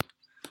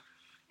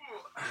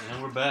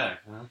we're back,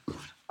 huh?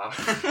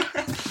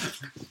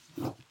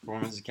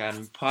 Performance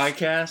Academy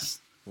podcast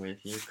with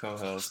your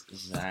co-host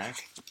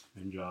Zach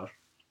And Josh.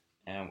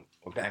 and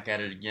we're back at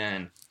it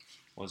again.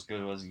 What's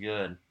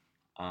good?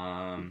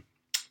 All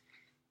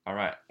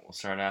right, we'll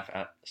start off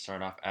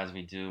as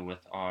we do with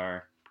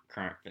our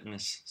current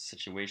fitness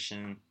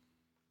situation.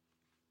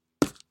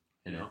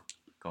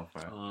 Go for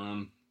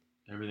it.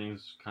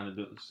 Everything's kind of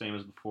the same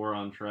as before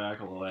on track,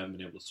 although I haven't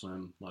been able to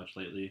swim much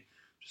lately,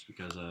 just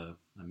because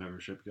my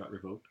membership got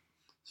revoked.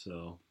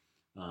 So,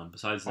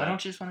 besides that, Why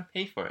don't you just want to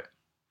pay for it?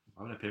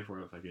 Why would I pay for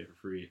it if I get it for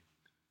free?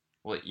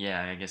 Well,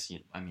 yeah, I guess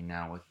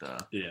now with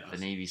the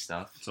Navy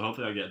stuff. So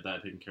hopefully I get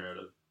that taken care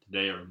of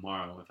today or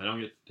tomorrow. If I don't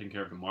get taken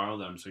care of tomorrow,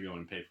 then I'm just going to go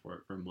and pay for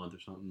it for a month or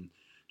something,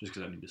 just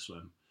because I need to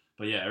swim.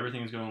 But yeah,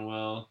 everything's going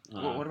well.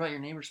 What about your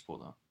neighbor's pool,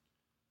 though?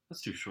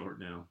 That's too short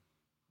now.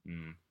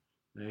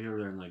 They go over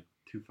there in like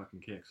 2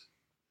 fucking kicks.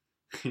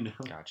 You know?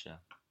 Gotcha.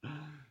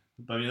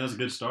 But I mean, that's a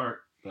good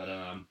start. But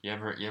you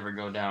ever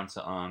go down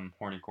to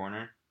Horny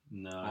Corner?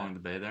 No. Along the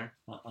bay there?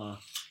 You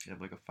have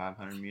like a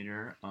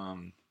 500-meter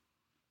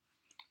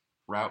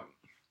route.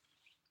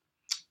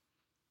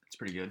 It's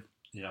pretty good.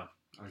 Yeah,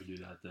 I could do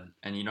that then.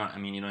 And you don't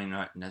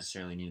even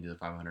necessarily need to do the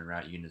 500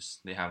 route. You can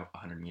they have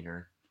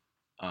 100-meter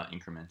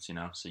increments,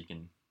 so you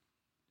can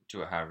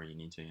do it however you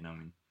need to, I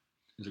mean.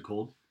 Is it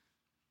cold?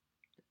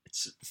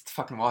 It's the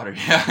fucking water,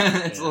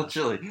 yeah. It's a little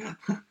chilly.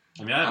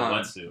 I mean, I have a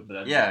wetsuit,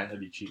 but that'd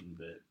be cheating a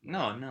bit.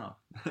 No.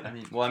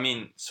 I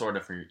mean, sort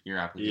of for your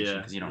application,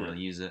 because you don't really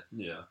use it.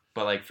 Yeah.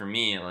 But, like, for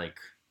me, like,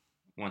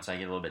 once I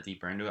get a little bit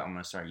deeper into it, I'm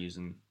going to start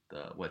using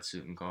the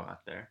wetsuit and go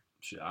out there.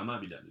 Shit, I might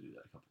be down to do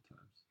that a couple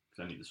times,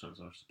 because I need to swim as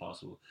much as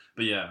possible.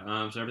 But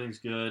yeah, so everything's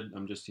good.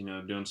 I'm just,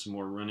 doing some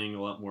more running,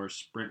 a lot more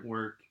sprint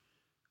work,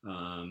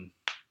 helping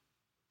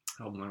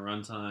my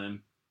run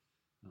time.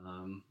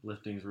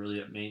 Lifting's really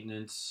at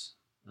maintenance.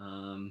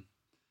 And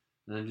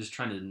I'm just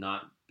trying to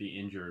not be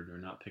injured or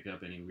not pick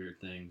up any weird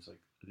things. Like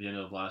at the end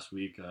of last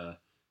week,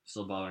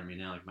 still bothering me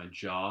now. Like my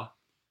jaw,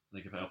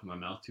 like if I open my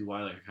mouth too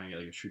wide, like I kind of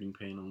get like a shooting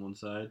pain on one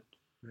side.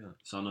 Really?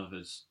 So I don't know if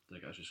it's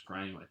like I was just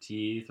grinding my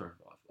teeth, or if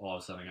all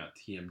of a sudden I got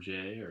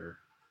TMJ or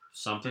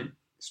something. Dude,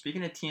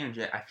 speaking of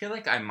TMJ, I feel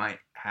like I might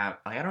have.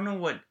 Like, I don't know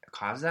what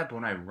caused that, but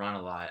when I run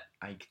a lot,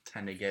 I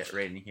tend to get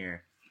right in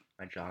here.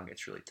 My jaw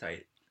gets really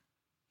tight.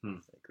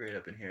 Like right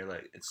up in here,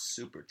 like it's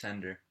super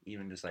tender,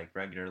 even just like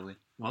regularly.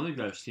 Well, I think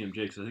that's TMJ,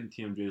 because I think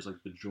TMJ is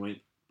like the joint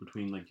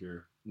between like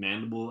your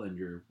mandible and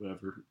your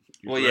whatever.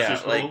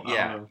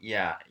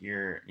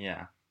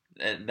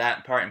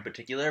 That part in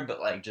particular, but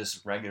like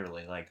just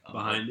regularly, like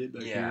behind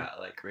it. Here?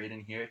 Like right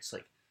in here, it's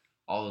like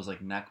all those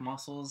like neck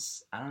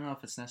muscles. I don't know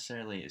if it's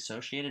necessarily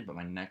associated, but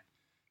my neck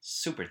is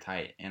super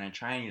tight, and I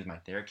try and use my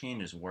Theracane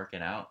to just work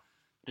it out.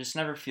 It just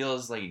never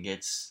feels like it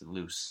gets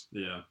loose.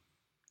 Yeah.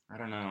 I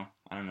don't know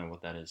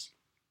what that is.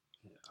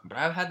 Yeah. But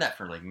I've had that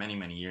for like many,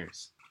 many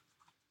years.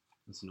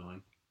 That's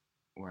annoying.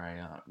 Where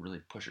I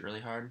really push it really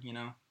hard,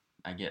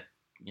 I get,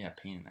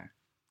 pain in there.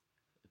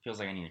 It feels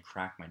like I need to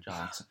crack my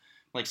jaw.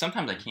 Like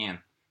sometimes I can.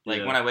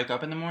 Like when I wake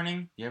up in the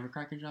morning, do you ever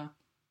crack your jaw?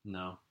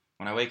 No.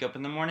 When I wake up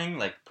in the morning,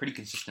 like pretty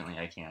consistently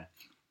I can.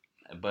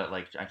 But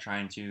like I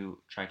try to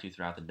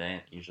throughout the day.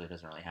 It usually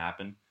doesn't really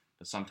happen.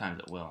 But sometimes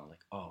it will. I'm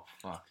like, oh,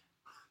 fuck.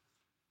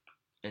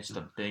 It's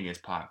the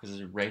biggest pop because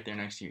it's right there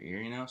next to your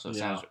ear, So it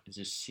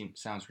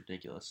sounds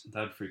ridiculous.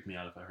 That'd freak me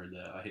out if I heard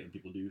that. I hate when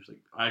people do.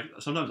 Like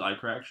sometimes I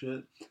crack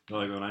shit. But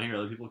like when I hear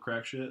other people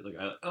crack shit, like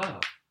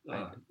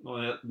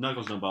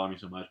knuckles don't bother me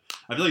so much.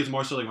 I feel like it's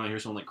more so like when I hear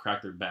someone like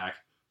crack their back,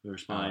 their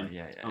spine.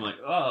 I'm like,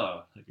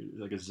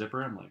 like a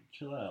zipper. I'm like,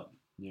 chill out,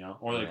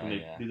 Or like when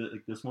they do that,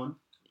 like this one.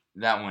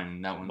 That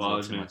one's a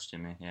little too much to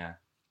me. Yeah.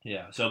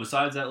 Yeah. So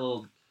besides that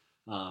little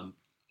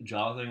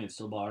jaw thing, it's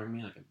still bothering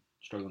me. Like I'm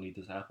struggling to eat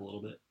this half a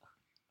little bit.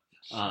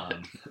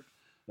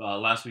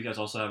 Last week I was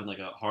also having like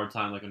a hard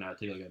time, like when I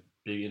take like a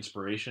big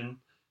inspiration,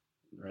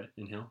 right?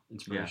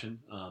 Inspiration.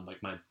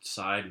 Like my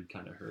side would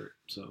kind of hurt.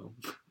 So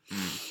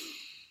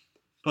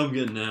I'm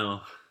good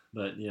now.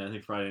 But yeah, I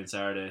think Friday and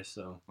Saturday.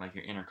 So like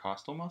your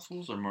intercostal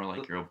muscles, or more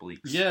like your obliques?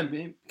 Yeah,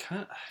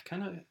 kind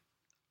of.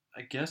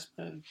 I guess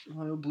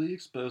my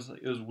obliques, but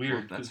it was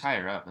weird. Well, that's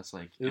higher up. That's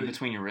like in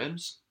between your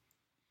ribs.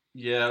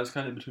 Yeah, it was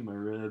kind of in between my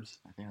ribs.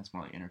 I think that's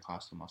more like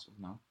intercostal muscles.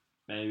 No.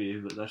 Maybe,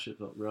 but that shit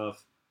felt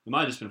rough. It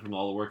might have just been from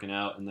all the working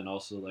out, and then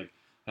also like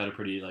had a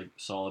pretty like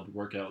solid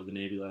workout with the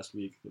Navy last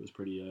week. It was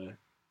pretty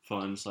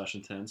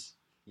fun/intense.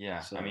 Yeah,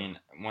 so. I mean,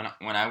 when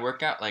I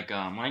work out, like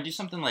when I do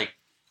something like,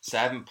 say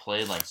I haven't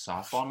played like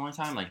softball in a long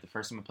time. Like the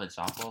first time I played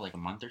softball, like a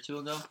month or two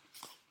ago.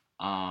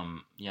 My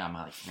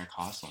like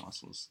intercostal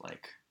muscles,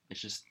 like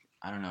it's just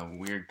I don't know,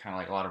 weird, kind of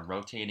like a lot of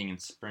rotating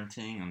and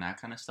sprinting and that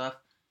kind of stuff,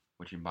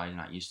 which your body's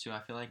not used to.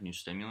 I feel like new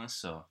stimulus,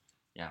 so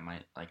yeah,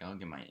 I'll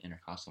get my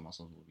intercostal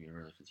muscles will be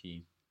really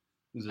fatigued.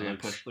 Is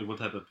it like what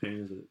type of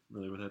pain is it?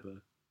 Really, what type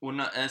of? Well,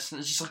 no, it's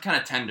just like kind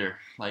of tender.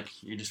 Like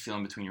you're just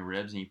feeling between your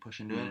ribs and you push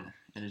into it,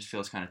 and it just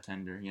feels kind of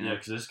tender. Yeah,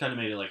 because this kind of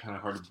made it like kind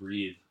of hard to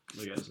breathe.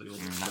 Like, that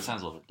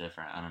sounds a little bit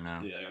different. I don't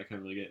know. Yeah, I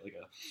can't really get like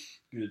a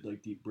good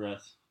like deep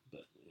breath,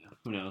 but yeah,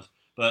 who knows?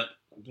 But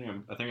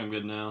I think I'm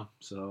good now.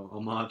 So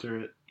I'll monitor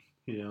it.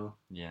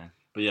 Yeah.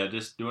 But yeah,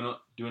 just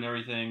doing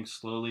everything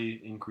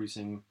slowly,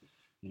 increasing,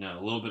 a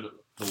little bit of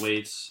the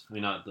weights. I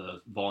mean, not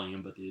the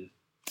volume, but the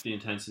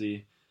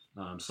intensity.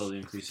 Slowly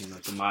increasing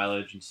like the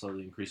mileage and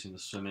slowly increasing the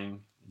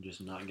swimming and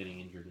just not getting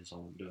injured is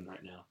all I'm doing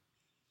right now.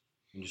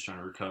 I'm just trying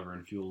to recover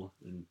and fuel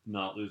and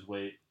not lose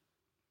weight.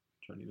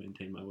 Trying to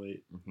maintain my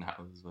weight. Not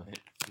lose weight.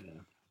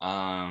 Yeah.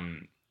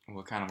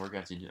 What kind of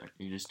workouts you do? Are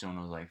you just doing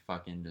those like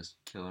fucking just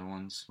killer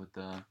ones with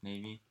the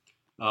Navy?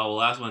 Well,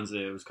 last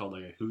Wednesday it was called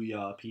like a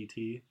Hooyah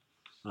PT.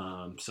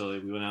 So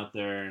we went out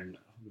there and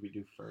what did we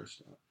do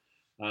first?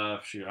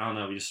 Shoot, I don't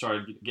know. We just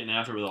started getting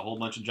after it with a whole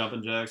bunch of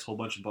jumping jacks, whole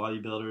bunch of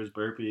bodybuilders,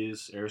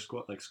 burpees, air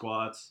squat, like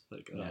squats,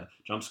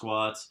 jump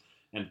squats.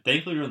 And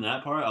thankfully during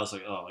that part, I was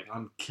like, oh, like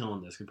I'm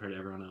killing this compared to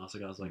everyone else.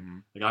 Like I was like,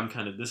 like I'm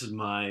kind of this is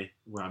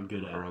where I'm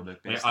good at. Aerobic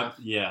like, stuff.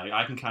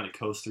 I can kind of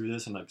coast through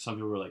this. And like some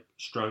people were like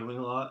struggling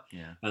a lot.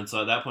 Yeah. And so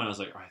at that point, I was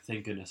like, all right,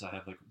 thank goodness I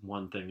have like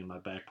one thing in my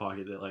back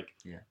pocket that like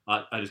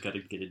I just got to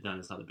get it done.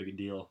 It's not a big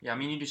deal. Yeah, I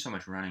mean you do so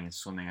much running and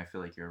swimming. I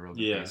feel like your aerobic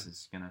base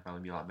is gonna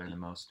probably be a lot better than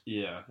most.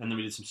 Yeah, and then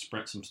we did some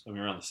sprints. We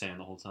were on the sand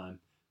the whole time.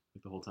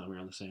 Like the whole time we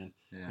were on the sand.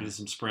 Yeah. We did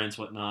some sprints,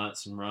 whatnot,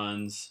 some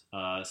runs,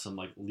 some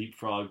like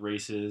leapfrog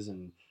races,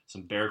 and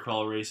some bear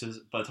crawl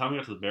races. By the time we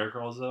got to the bear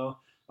crawls, though,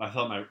 I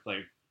thought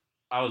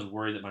I was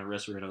worried that my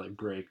wrists were gonna like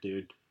break,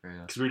 dude.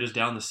 Because we were just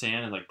down the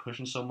sand and like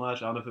pushing so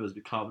much. I don't know if it was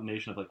a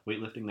combination of like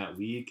weightlifting that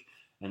week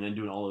and then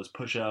doing all those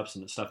push-ups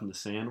and the stuff in the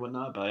sand and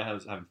whatnot. But I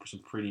was having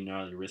some pretty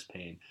gnarly wrist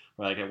pain.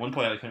 Where like at one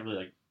point I couldn't really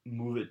like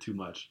move it too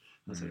much.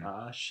 I was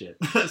like, shit.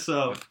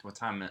 So what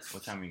time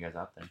were you guys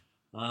out there?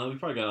 We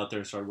probably got out there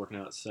and started working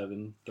out at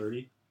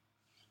 7:30.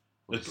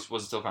 Was it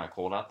still kind of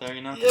cold out there?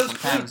 Yeah,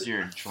 sometimes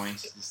your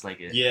joints just like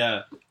it.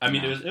 Yeah, I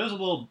mean it was a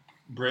little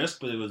brisk,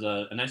 but it was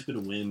a nice bit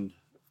of wind.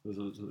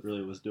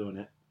 Really was doing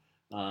it.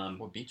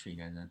 What beach were you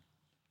guys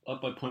at?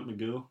 Up by Point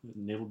Magoo,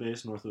 naval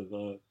base north of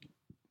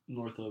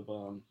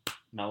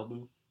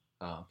Malibu.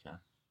 Oh, okay.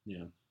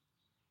 Yeah.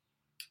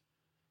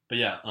 But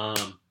yeah,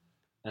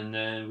 and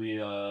then we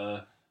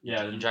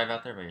Did you drive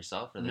out there by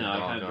yourself? Or no, I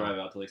kind of drive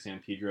out to like San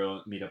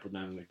Pedro, meet up with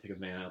them, and we take a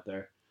van out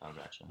there. Oh,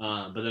 gotcha.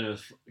 But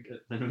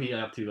then we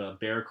have to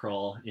bear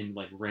crawl in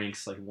like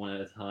ranks, like one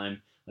at a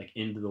time, like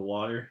into the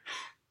water,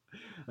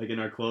 like in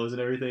our clothes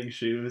and everything,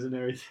 shoes and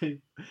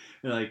everything,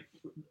 and like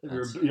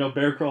we're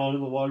bear crawling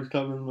and the water's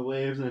coming in the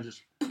waves, and it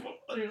just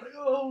you're like,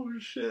 oh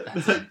shit.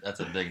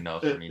 That's a big no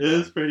for me. It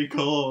is pretty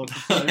cold.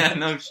 Yeah,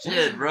 no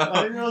shit, bro.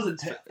 I didn't realize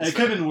it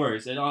could have been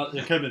worse. It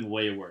could have been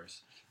way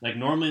worse. Like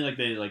normally,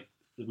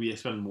 we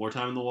spend more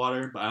time in the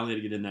water, but I only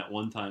had to get in that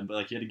one time. But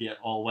like you had to get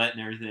all wet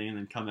and everything, and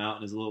then come out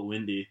and it's a little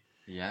windy.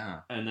 Yeah.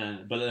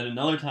 But then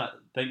another time,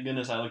 thank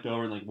goodness I looked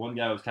over and like one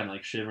guy was kind of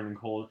like shivering and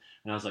cold,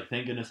 and I was like,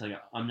 thank goodness like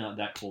I'm not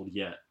that cold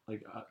yet.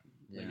 Like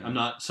I'm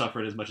not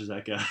suffering as much as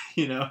that guy,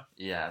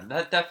 Yeah,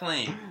 that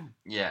definitely.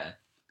 Yeah.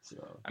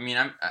 So I mean,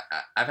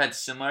 I've had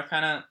similar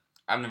kind of.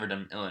 I've never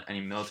done any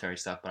military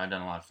stuff, but I've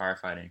done a lot of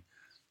firefighting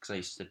because I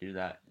used to do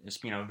that. It's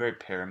very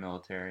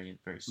paramilitary,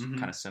 very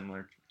kind of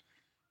similar.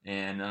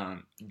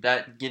 And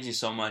that gives you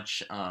so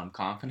much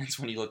confidence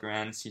when you look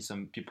around and see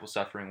some people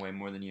suffering way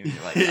more than you.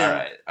 You're like,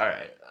 all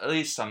right, at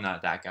least I'm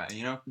not that guy,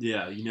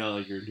 Yeah,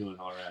 like you're doing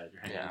all right.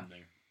 You're hanging in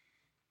there.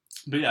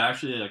 But yeah,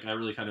 actually, like I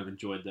really kind of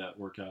enjoyed that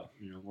workout.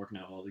 Working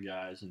out with all the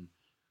guys, and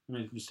I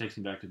mean, it just takes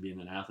me back to being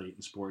an athlete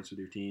in sports with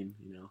your team.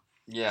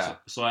 Yeah.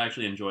 So I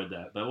actually enjoyed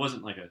that, but it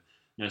wasn't like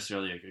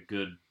necessarily like a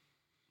good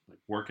like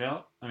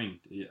workout. I mean,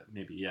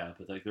 maybe,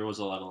 but like there was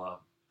a lot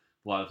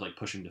of like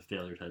pushing to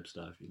failure type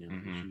stuff. You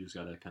just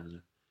gotta kind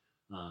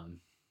of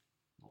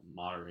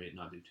moderate,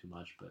 not do too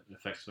much, but it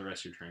affects the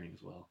rest of your training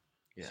as well.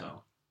 Yeah.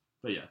 So,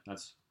 but yeah, that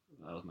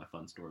was my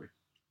fun story.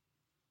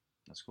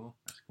 That's cool.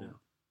 Yeah.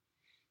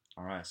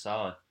 All right,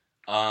 solid.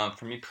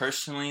 For me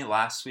personally,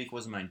 last week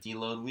was my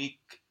deload week.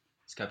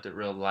 Just kept it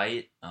real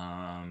light.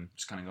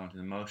 Just kind of going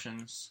through the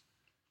motions.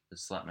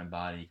 Just let my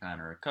body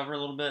kind of recover a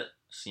little bit.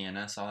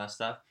 CNS, all that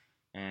stuff.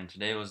 And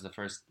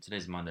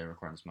today's Monday,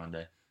 recording this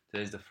Monday.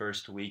 Today's the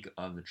first week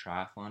of the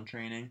triathlon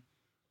training.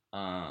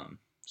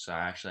 So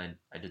I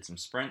did some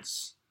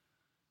sprints.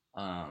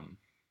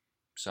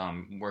 So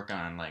I'm working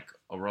on like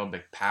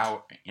anaerobic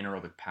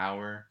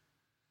power,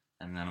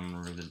 and then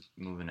I'm really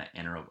moving to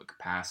anaerobic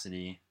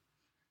capacity,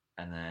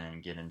 and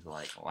then get into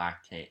like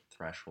lactate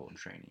threshold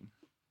training.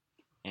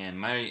 And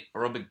my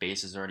aerobic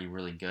base is already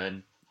really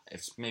good.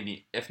 It's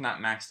maybe, if not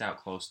maxed out,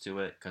 close to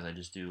it, because I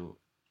just do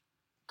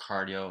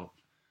cardio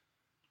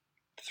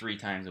 3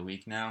 times a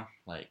week now.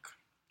 Like,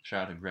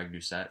 shout out to Greg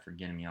Doucette for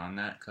getting me on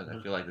that, because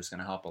I feel like this is going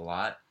to help a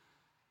lot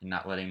in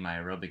not letting my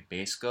aerobic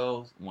base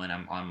go when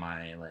I'm on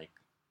my, like,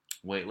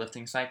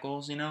 weightlifting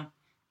cycles, Because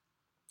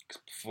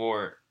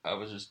before, I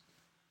was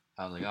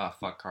like, oh,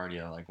 fuck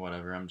cardio, like,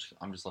 whatever, I'm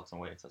just lifting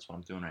weights, that's what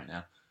I'm doing right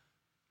now.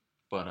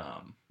 But,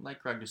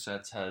 like Greg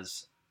Doucette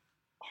says,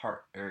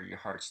 your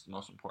heart's the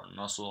most important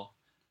muscle.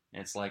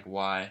 It's like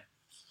why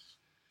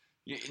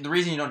The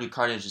reason you don't do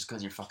cardio is just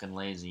because you're fucking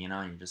lazy, you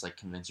know. You just like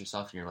convince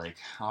yourself you're like,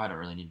 oh, I don't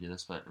really need to do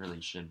this, but really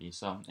you should be.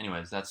 So,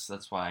 anyways, that's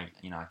why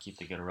I keep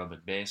the good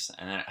aerobic base,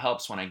 and then it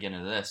helps when I get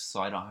into this, so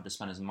I don't have to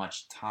spend as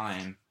much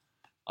time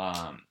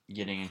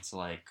getting into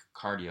like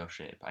cardio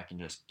shape. I can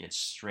just get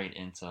straight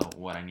into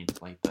what I need,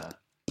 like the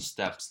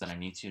steps that I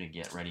need to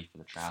get ready for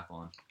the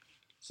triathlon.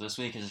 So this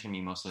week is just gonna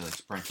be mostly like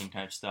sprinting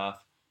type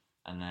stuff,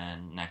 and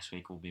then next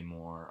week will be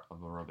more of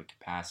aerobic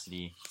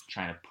capacity,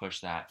 trying to push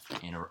that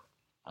in or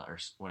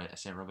what did I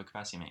say, aerobic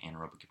capacity? I mean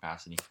anaerobic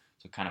capacity.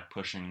 So kind of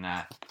pushing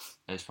that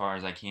as far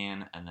as I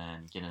can, and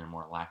then getting a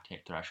more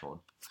lactate threshold.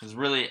 Because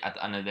really, at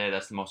the end of the day,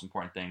 that's the most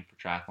important thing for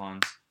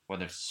triathlons,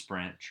 whether it's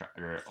sprint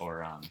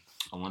or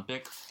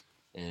Olympic.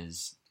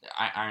 Is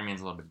Ironman's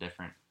a little bit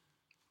different,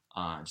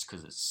 just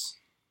because it's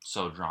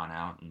so drawn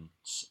out and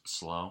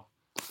slow.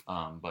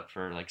 But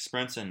for like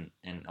sprints and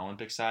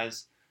Olympic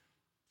size,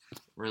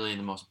 really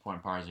the most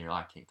important part is your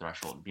lactate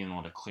threshold, being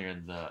able to clear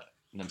the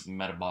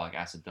metabolic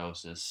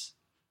acidosis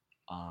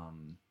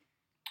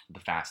the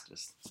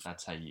fastest.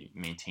 That's how you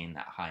maintain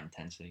that high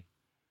intensity.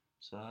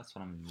 So that's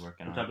what I'm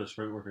working on. What type of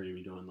sprint work are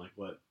you doing? Like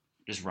what?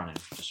 Just running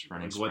like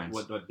sprints.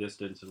 What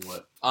distance and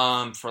what?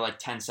 For like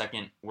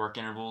 10-second work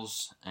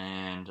intervals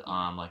and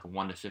like a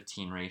 1 to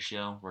 15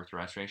 ratio, work to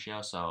rest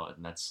ratio. So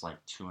that's like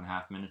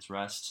 2.5 minutes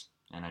rest,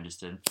 and I just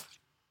did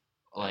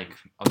like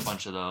a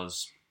bunch of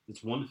those.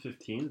 It's 1 to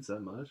 15. Is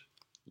that much?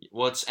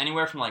 Well, it's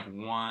anywhere from like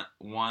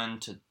one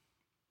to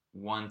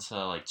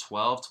like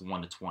 12 to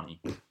 1 to 20.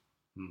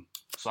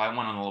 So I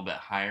went on a little bit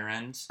higher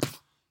end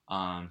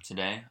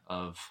today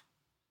of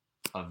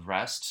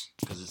rest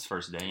because it's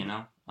first day, you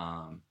know.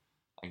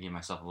 I gave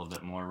myself a little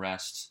bit more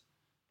rest,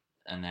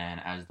 and then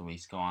as the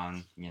weeks go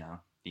on, you know,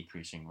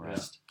 decreasing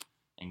rest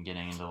and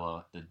getting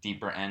into the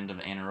deeper end of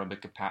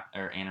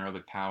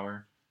anaerobic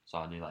power. So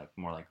I'll do like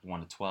more like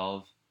 1 to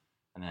 12,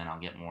 and then I'll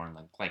get more in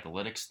like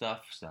glycolytic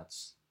stuff. So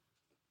that's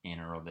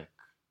anaerobic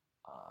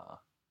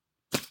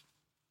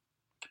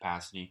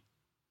capacity.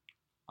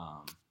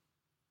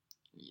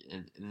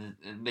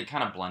 They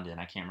kind of blend in.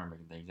 I can't remember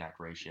the exact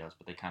ratios,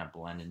 but they kind of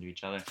blend into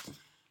each other.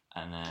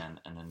 And then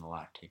the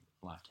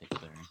lactate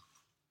clearing,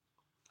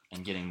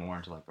 and getting more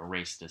into like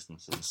race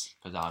distances,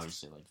 because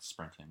obviously like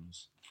sprinting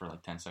for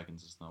like 10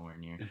 seconds is nowhere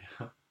near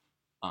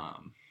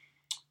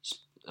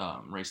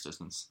race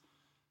distance.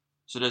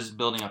 So just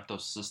building up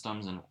those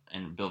systems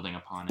and building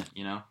upon it,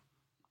 you know.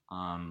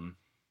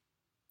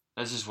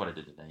 That's just what I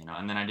did today, you know.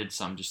 And then I did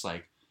some just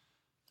like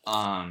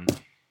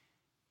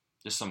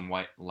just some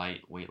light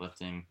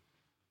weightlifting,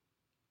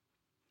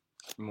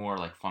 more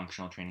like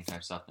functional training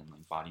type stuff than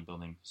like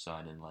bodybuilding. So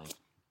I did like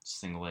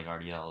single leg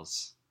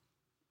RDLs,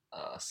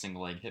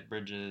 single leg hip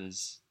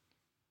bridges,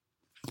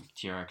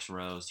 TRX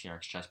rows,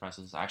 TRX chest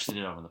presses. I actually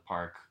did it over in the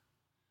park.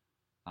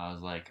 I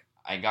was like,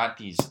 I got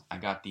these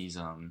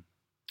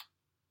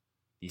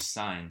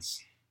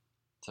signs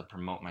to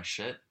promote my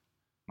shit,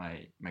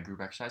 my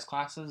group exercise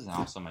classes, and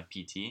also my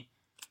PT.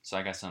 So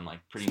I got some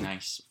like pretty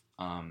nice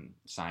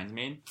signs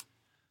made.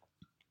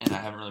 And I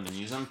haven't really been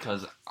using them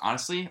because,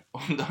 honestly,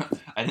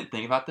 I didn't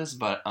think about this,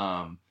 but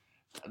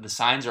the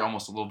signs are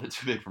almost a little bit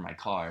too big for my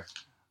car.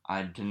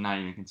 I did not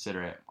even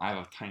consider it. I have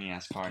a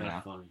tiny-ass car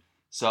now. Funny.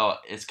 So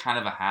it's kind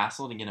of a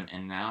hassle to get them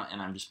in and out,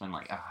 and I've just been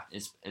like,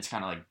 it's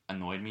kind of like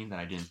annoyed me that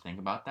I didn't think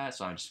about that,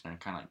 so I've just been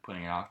kind of like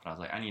putting it off, but I was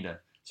like, I need to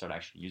start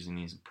actually using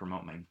these and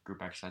promote my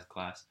group exercise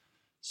class.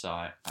 So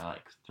I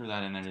like threw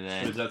that in there today.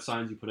 So is that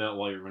signs you put out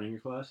while you're running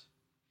your class?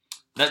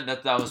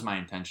 That was my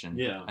intention.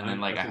 Yeah. And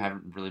then I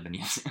haven't really been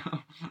using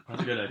them.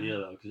 That's a good idea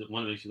though, because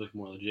one, it makes you look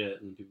more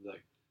legit, and people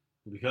like,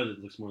 because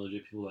it looks more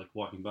legit, people like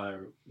walking by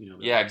or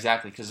Yeah,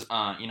 exactly. Because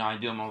I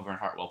do them over in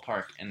Hartwell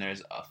Park, and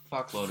there's a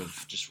fuckload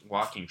of just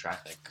walking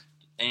traffic.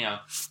 And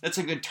that's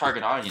a good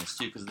target audience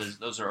too, because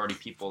those are already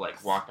people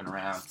like walking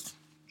around,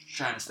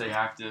 trying to stay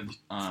active,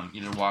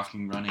 either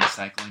walking, running,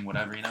 cycling,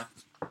 whatever, you know.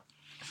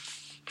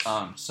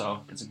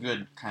 So it's a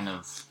good kind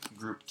of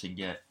group to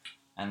get.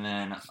 And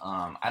then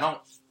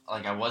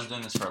I was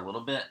doing this for a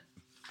little bit.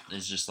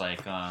 It's just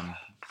like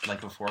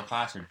before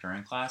class or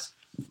during class,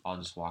 I'll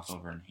just walk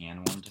over and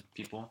hand one to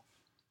people.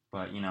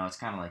 But it's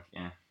kind of like,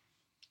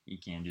 you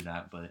can do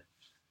that, but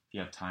if you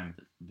have time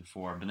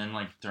before. But then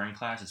like during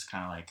class, it's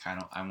kind of like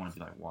I want to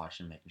be like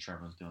watching, making sure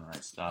everyone's doing the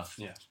right stuff,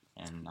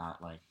 and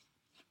not like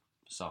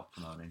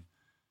self-promoting.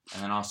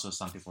 And then also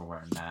some people are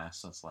wearing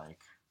masks, so it's like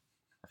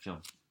I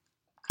feel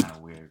kind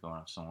of weird going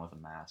up to someone with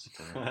a mask,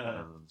 or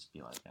they'll just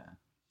be like,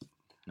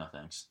 no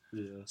thanks.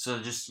 Yeah. So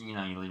just you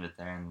leave it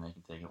there and they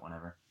can take it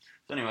whenever.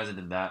 So anyways, I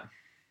did that.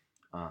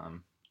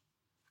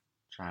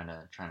 Trying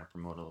to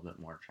promote a little bit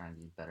more, trying to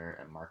be better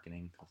at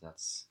marketing, because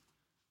that's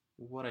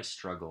what I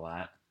struggle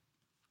at.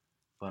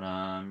 But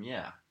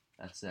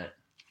that's it.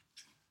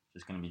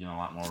 Just gonna be doing a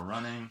lot more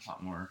running, a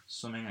lot more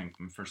swimming.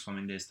 My first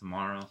swimming day is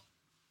tomorrow.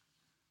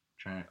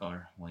 I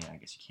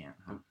guess you can't.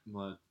 Huh?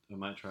 Well, I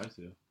might try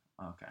to.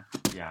 Okay.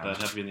 Yeah. But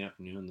it'd have to be in the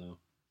afternoon though.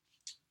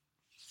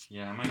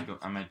 Yeah, I might go.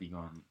 I might be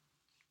going.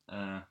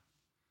 I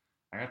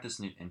got this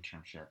new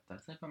internship. Did I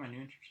say about my new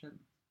internship?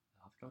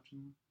 Health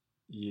coaching?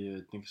 Yeah,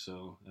 I think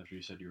so. After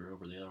you said you were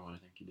over the other one, I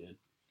think you did.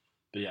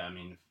 But yeah, I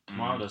mean, if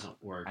tomorrow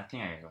doesn't work. I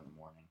think I gotta go in the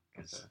morning.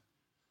 Okay.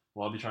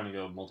 Well, I'll be trying to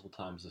go multiple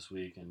times this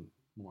week and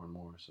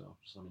more. So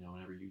just let me know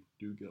whenever you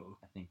do go.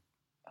 I can't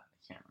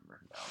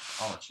remember.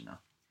 I'll let you know.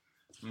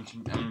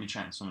 I'm gonna be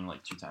trying swimming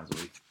like 2 times a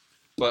week.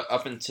 But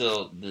up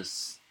until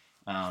this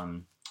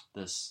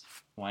this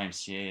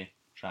YMCA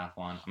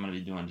triathlon, I'm gonna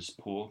be doing just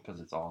pool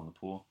because it's all in the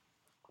pool,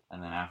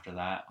 and then after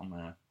that, I'm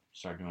gonna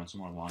start doing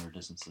some more longer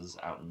distances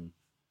out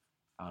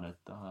at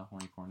the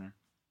Horny Corner.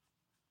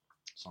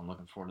 So I'm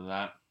looking forward to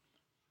that.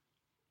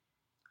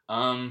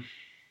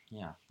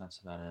 Yeah, that's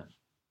about it.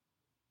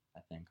 I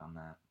think on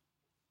that.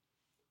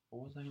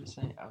 What was I gonna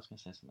say? I was gonna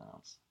say something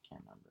else.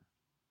 Can't remember.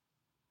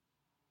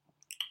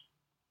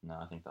 No,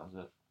 I think that was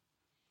it.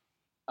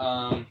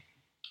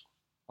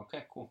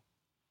 Okay, cool.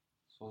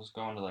 So let's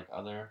go into like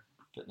other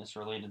fitness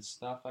related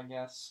stuff, I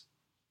guess.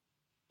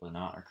 But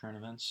not our current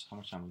events. How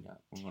much time we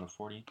got? We're going to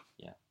 40?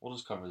 Yeah, we'll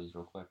just cover these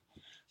real quick.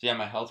 So yeah,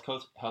 my health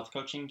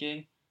coaching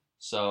gig.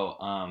 So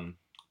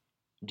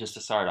just to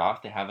start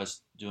off, they have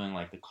us doing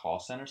like the call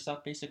center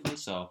stuff basically.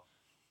 So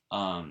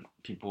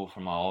people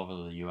from all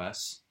over the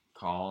U.S.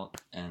 call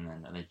and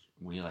then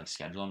we like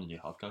schedule them to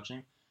do health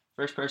coaching.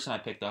 First person I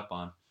picked up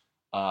on,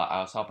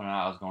 I was helping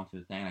out. I was going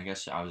through the thing. I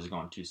guess I was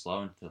going too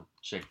slow, and the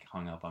chick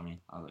hung up on me.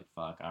 I was like,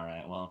 "Fuck, all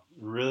right, well."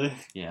 Really?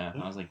 Yeah.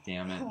 I was like,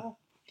 "Damn it."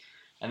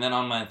 And then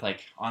on my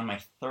 3rd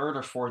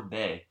or 4th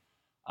day,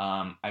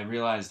 I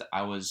realized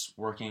I was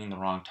working the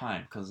wrong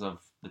time because of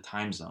the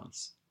time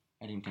zones.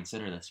 I didn't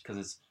consider this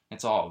because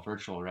it's all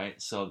virtual,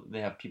 right? So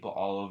they have people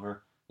all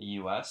over the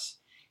U.S.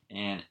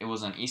 and it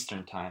was on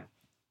Eastern time,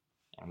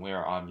 and we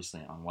are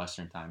obviously on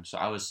Western time. So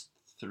I was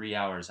 3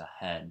 hours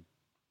ahead.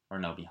 Or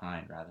no,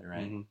 behind rather,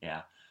 right? Mm-hmm.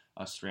 Yeah,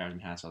 I was 3 hours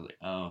behind, so I was like,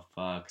 oh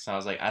fuck. So I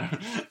was like, I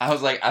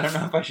don't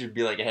know if I should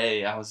be like,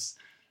 hey, I was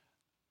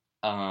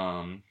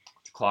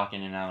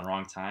clocking in at the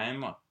wrong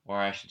time, or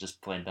I should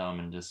just play dumb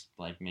and just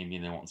like maybe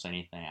they won't say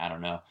anything. I don't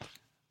know.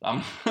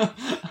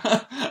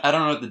 I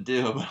don't know what to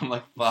do, but I'm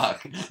like,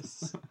 fuck.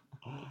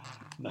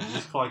 No, you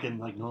just clock in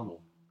like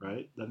normal,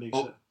 right? That makes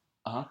sense.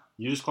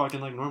 You just clock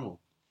in like normal.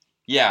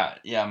 Yeah.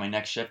 My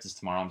next shift is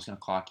tomorrow. I'm just gonna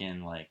clock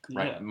in like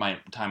my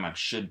time I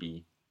should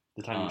be.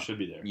 The time you should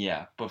be there.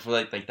 Yeah, but for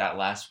like that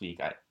last week,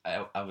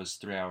 I was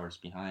 3 hours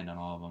behind on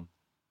all of them.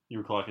 You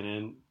were clocking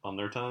in on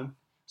their time?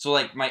 So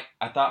like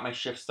I thought my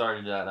shift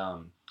started at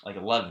like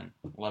 11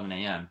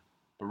 a.m.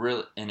 But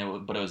really,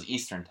 it was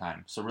Eastern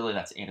time, so really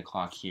that's 8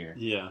 o'clock here.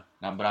 Yeah.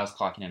 Now, but I was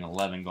clocking in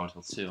 11, going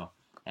till 2,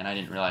 and I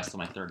didn't realize till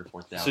my 3rd or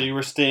 4th day. So you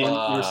were staying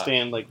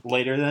like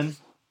later then?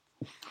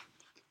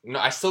 No,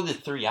 I still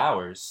did 3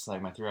 hours,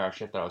 like my 3-hour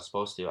shift that I was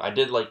supposed to. I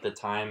did like the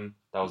time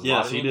that was.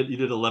 Yeah, so you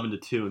did 11 to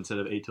 2 instead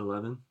of 8 to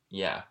 11.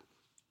 Yeah.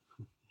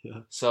 Yeah.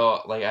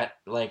 So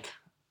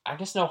I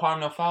guess no harm,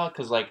 no foul,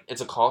 because like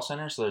it's a call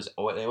center, so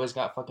they always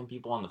got fucking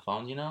people on the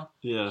phones, you know.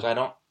 Yeah. So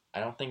I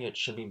don't think it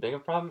should be a big of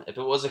a problem. If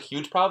it was a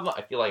huge problem,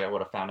 I feel like I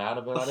would have found out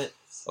about it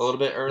a little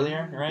bit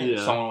earlier, right?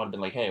 Yeah. Someone would have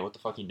been like, "Hey, what the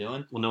fuck are you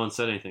doing?" Well, no one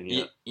said anything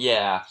yet.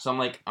 Yeah. So I'm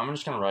like, I'm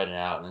just gonna write it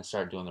out and then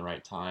start doing the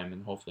right time,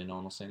 and hopefully no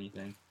one will say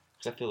anything,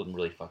 because I feel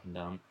really fucking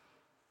dumb.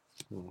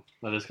 Well,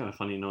 that is kind of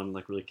funny. No one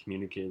like really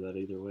communicated that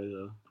either way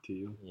though to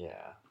you.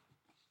 Yeah.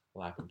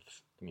 Lack of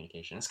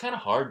communication. It's kind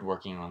of hard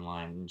working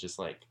online and just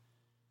like.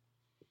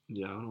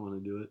 Yeah, I don't want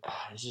to do it.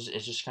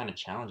 It's just kind of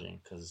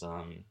challenging because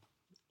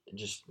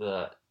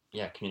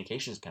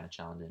communication is kind of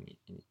challenging.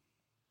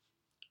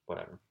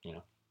 Whatever, you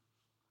know.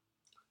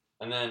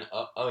 And then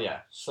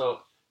so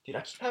dude,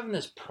 I keep having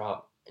this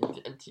problem.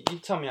 You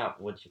tell me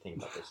out what you think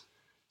about this.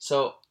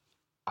 So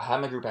I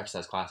have my group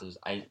exercise classes.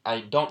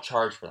 I don't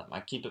charge for them. I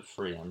keep it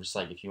free. I'm just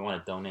like, if you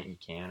want to donate, you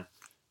can.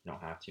 You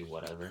don't have to,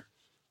 whatever.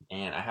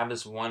 And I have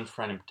this one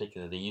friend in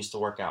particular. They used to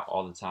work out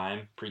all the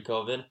time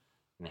pre-COVID, and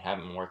they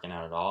haven't been working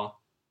out at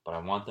all. But I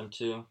want them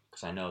to,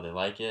 because I know they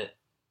like it,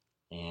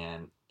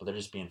 but they're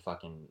just being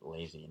fucking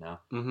lazy, you know?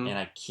 Mm-hmm. And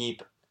I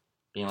keep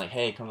being like,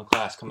 hey, come to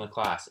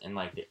class, and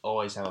like, they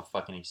always have a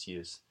fucking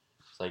excuse.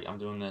 It's like, I'm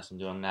doing this, I'm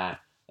doing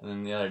that. And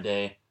then the other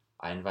day,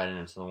 I invited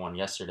them to the one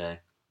yesterday,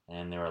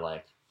 and they were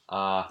like,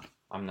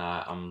 I'm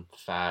not, I'm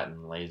fat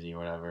and lazy or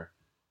whatever.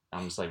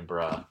 I'm just like,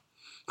 bruh,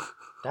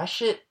 that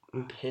shit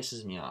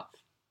pisses me off.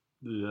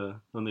 Yeah,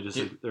 and they just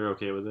like, they're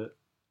okay with it.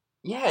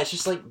 Yeah, it's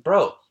just like,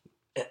 bro,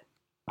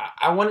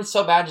 I wanted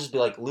so bad to just be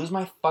like, lose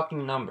my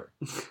fucking number.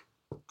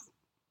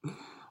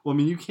 Well, I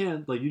mean, you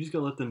can't, like, you just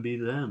gotta let them be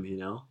them, you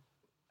know?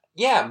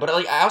 Yeah, but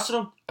like, I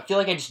feel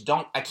like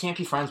I can't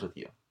be friends with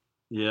you.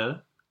 Yeah?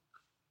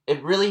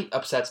 It really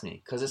upsets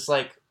me, because it's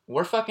like,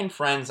 we're fucking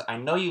friends, I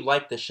know you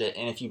like this shit,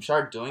 and if you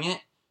start doing it,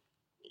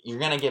 you're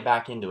gonna get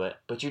back into it,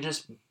 but you're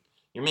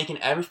making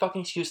every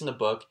fucking excuse in the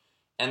book.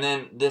 And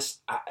then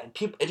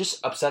it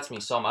just upsets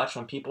me so much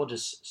when people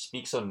just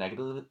speak so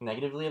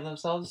negatively of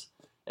themselves.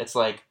 It's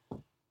like,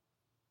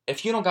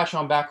 if you don't got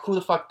your own back, who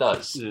the fuck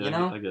does? Yeah, you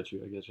know? I get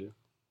you.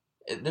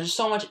 There's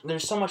so much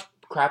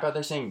crap out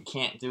there saying you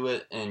can't do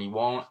it and you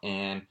won't,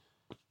 and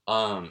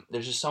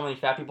there's just so many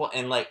fat people.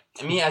 And like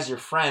me as your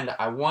friend,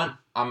 I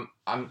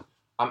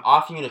I'm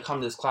offering you to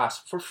come to this class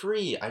for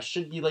free. I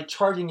should be like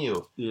charging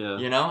you, Yeah.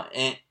 you know,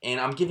 and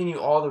I'm giving you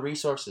all the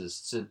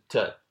resources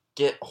to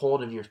get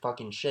hold of your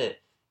fucking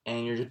shit,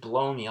 and you're just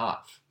blowing me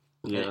off.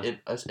 Yeah.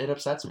 It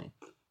upsets me.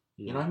 Yeah.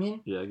 You know what I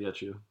mean? Yeah, I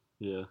get you.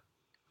 Yeah.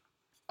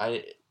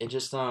 It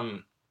just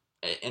and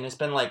it's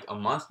been like a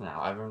month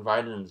now. I've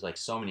invited them to like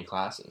so many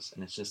classes,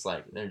 and it's just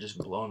like they're just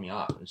blowing me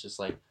off. It's just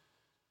like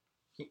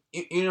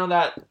you know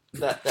that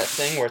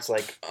thing where it's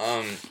like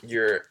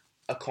you're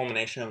a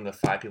culmination of the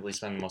 5 people you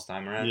spend the most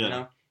time around, Yeah. you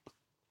know?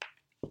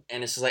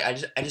 And it's just like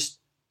I just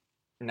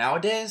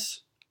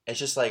nowadays it's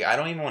just like I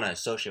don't even want to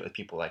associate with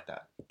people like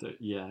that.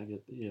 Yeah, I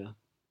get. Yeah.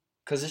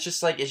 Cuz it's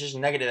just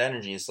negative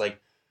energy. It's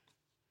like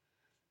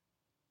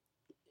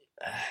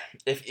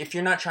if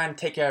you're not trying to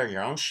take care of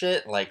your own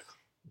shit, like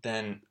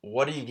then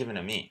what are you giving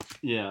to me?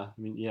 Yeah.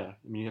 I mean,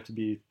 you have to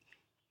be.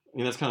 I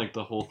mean, that's kind of like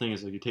the whole thing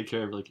is like you take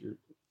care of like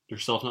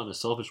yourself, not in a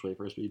selfish way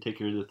first, but you take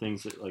care of the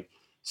things that like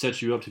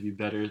set you up to be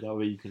better. That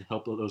way you can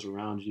help those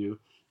around you.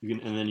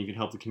 And then you can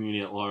help the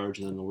community at large,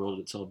 and then the world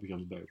itself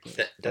becomes a better place.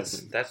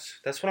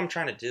 That's what I'm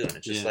trying to do, and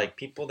it's just Yeah. like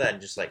people that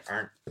just like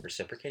aren't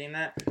reciprocating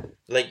that.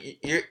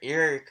 Like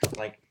you're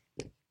like,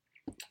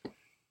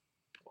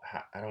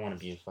 I don't want to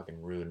be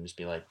fucking rude and just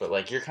be like, but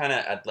like you're kind of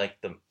at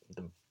like the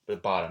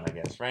bottom, I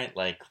guess, right?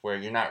 Like where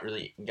you're not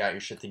really got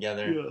your shit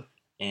together, Yeah.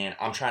 and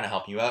I'm trying to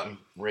help you out and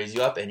raise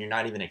you up, and you're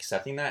not even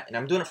accepting that, and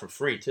I'm doing it for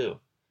free too,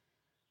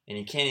 and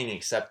you can't even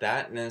accept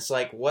that, and then it's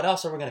like, what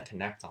else are we gonna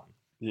connect on?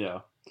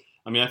 Yeah.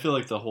 I mean, I feel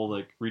like the whole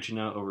like reaching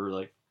out over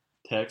like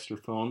text or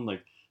phone,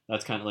 like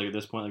that's kind of like at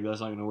this point, like that's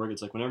not gonna work.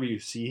 It's like whenever you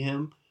see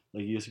him,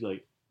 like you just be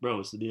like, bro,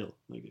 what's the deal?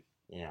 Like,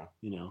 Yeah.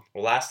 you know.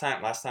 Well, last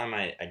time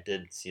I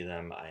did see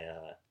them,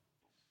 I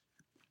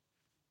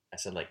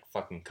said like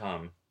fucking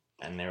come,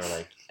 and they were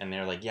like,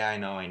 yeah, I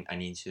know, I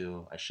need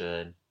to, I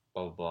should,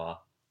 blah blah blah.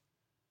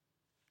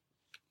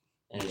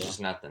 And it's Yeah. just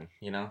nothing,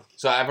 you know.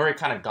 So I've already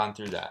kind of gone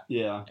through that,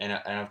 Yeah. and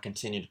I've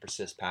continued to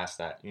persist past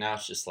that. Now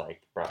it's just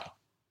like, bro,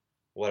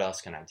 what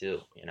else can I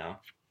do? You know,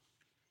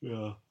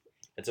 Yeah.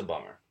 it's a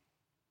bummer.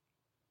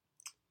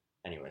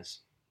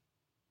 Anyways,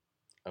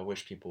 I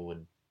wish people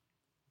would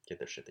get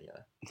their shit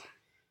together.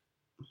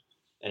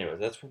 Anyways,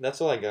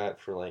 that's all I got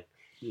for like.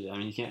 Yeah. I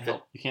mean, you can't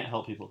help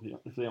people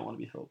if they don't want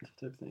to be helped,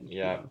 type thing.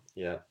 Yeah, You know?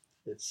 yeah,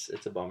 it's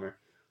a bummer.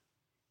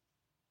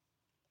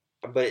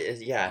 But it's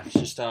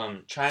just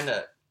trying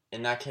to,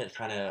 and that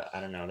kind of,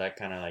 I don't know, that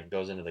kind of like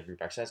goes into the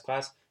group exercise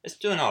class. It's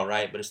doing all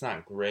right, but it's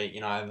not great.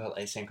 You know, I've had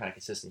like same kind of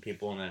consistent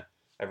people, and then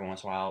every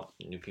once in a while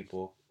new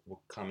people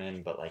will come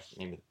in, but like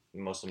maybe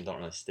most of them don't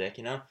really stick.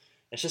 You know,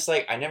 it's just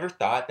like I never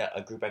thought that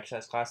a group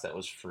exercise class that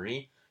was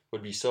free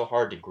would be so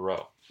hard to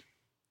grow.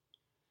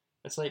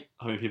 It's like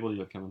How many people do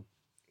you have coming?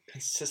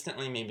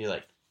 consistently maybe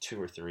like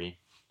 2 or 3,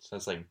 so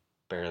it's like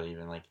barely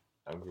even like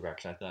a group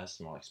exercise class.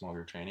 It's more like small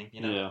group training.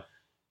 You know. Yeah.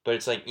 But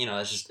it's like, you know,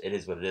 that's just, it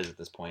is what it is at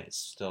this point. It's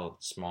still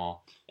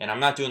small. And I'm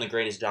not doing the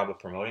greatest job of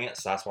promoting it,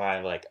 so that's why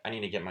I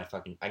need to get my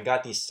I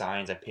got these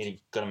signs, I paid a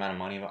good amount of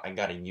money, I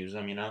got to use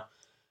them, you know?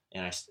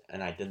 And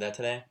I did that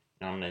today,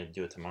 and I'm going to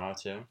do it tomorrow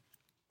too.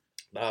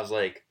 But I was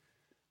like,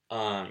 you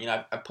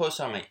know, I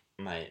posted on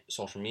my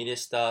social media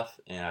stuff,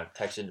 and I've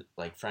texted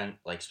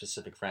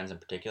specific friends in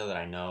particular that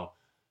I know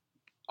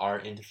are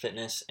into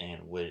fitness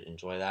and would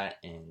enjoy that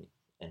and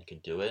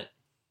could do it.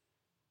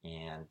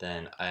 And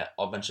then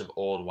a bunch of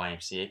old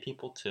YMCA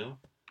people too,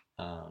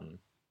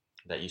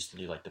 that used to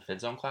do like the Fit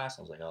Zone class.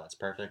 I was like, oh, that's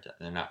perfect. And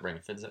they're not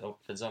bringing Fit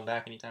Zone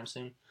back anytime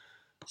soon.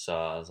 So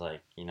I was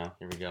like, you know,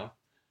 here we go.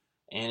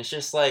 And it's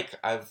just like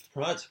I've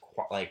promoted to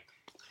like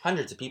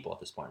hundreds of people at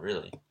this point,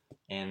 really.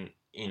 And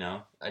you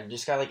know, I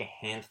just got like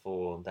a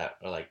handful that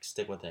are like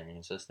stick with it and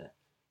consistent.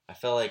 I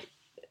feel like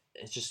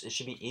it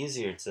should be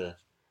easier to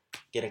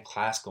get a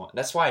class going.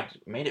 That's why I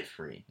made it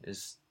free,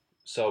 is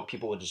so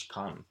people would just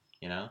come.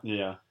 You know?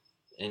 Yeah.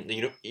 And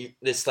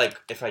it's like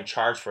if I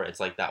charge for it,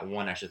 it's like that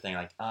one extra thing.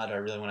 Like, do I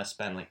really want to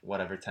spend like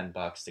whatever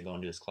 $10 to go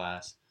and do this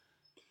class?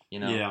 You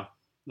know? Yeah.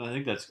 I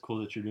think that's cool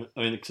that you're doing.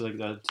 I mean, because like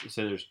that.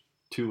 Say there's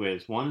 2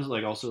 ways. One is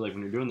like also like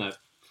when you're doing that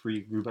free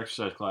group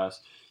exercise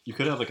class, you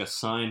could have like a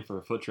sign for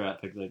foot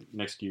traffic like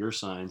next to your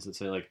signs that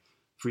say like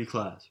free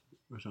class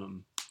or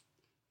something.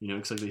 You know,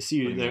 because like they see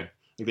you there,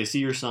 like they see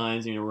your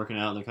signs and you're working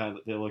out, and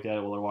they look at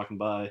it while they're walking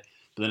by.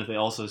 But then if they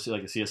also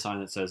see a sign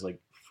that says like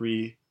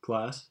free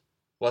class.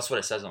 Well, that's what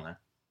it says on there.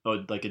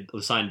 Oh, like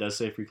the sign does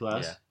say free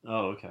class? Yeah.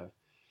 Oh, okay.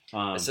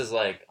 It says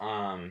like,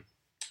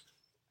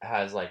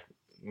 has like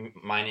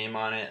my name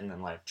on it, and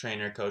then like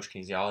trainer, coach,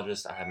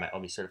 kinesiologist. I have my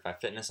LB certified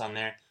fitness on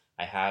there.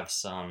 I have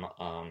some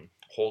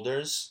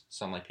holders,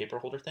 some like paper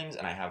holder things,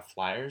 and I have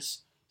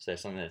flyers, so I have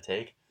something to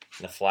take.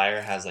 And the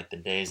flyer has like the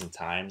days and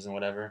times and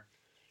whatever,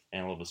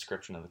 and a little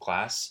description of the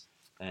class.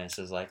 And it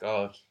says like,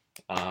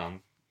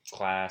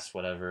 class,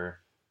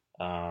 whatever,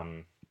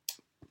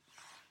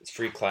 it's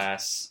free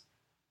class.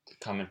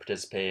 Come and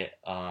participate,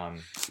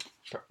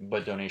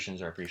 but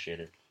donations are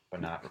appreciated,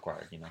 but not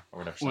required, you know, or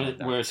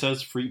whatever. Where it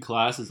says free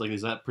class, is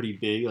that pretty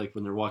big? Like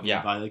when they're walking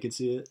by, they can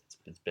see it?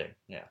 It's big,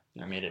 yeah.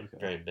 I made it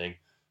very big.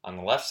 On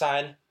the left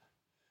side,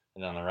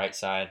 and then on the right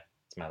side,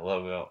 It's my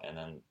logo, and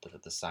then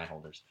the sign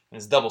holders. And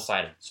it's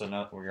double-sided, so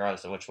no,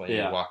 regardless of which way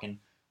Yeah. you're walking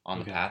on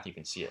the path, you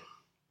can see it.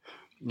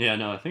 Yeah,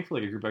 no, I think for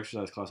like a group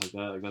exercise class like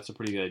that, like that's a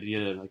pretty good idea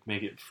to like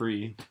make it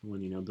free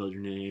when build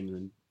your name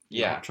and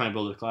then try and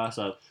build a class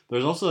up.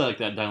 There's also like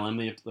that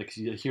dilemma, like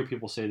you hear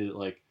people say that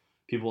like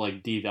people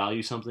like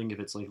devalue something if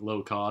it's like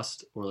low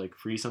cost or like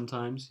free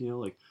sometimes.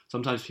 Like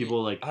sometimes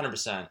people like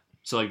 100%.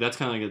 So like that's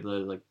kind of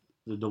like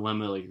the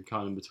dilemma, like you're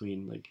caught in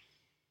between. Like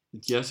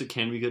yes, it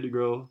can be good to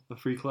grow a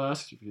free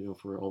class,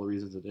 for all the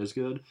reasons it is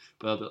good.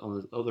 But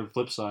on the other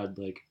flip side,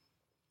 like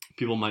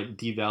people might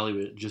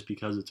devalue it just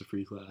because it's a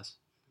free class.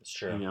 It's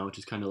true. Which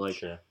is kind of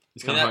like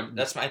it's kind of hard.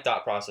 That's my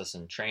thought process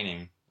in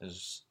training.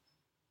 Is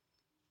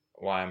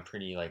why I'm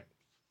pretty like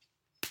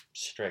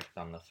strict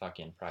on the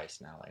fucking price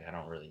now. Like I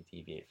don't really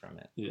deviate from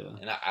it. Yeah.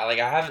 And I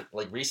haven't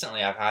like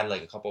recently. I've had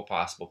like a couple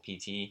possible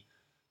PT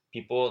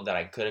people that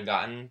I could have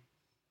gotten,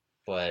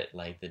 but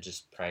like the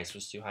just price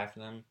was too high for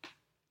them,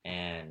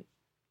 and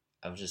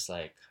I was just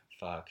like,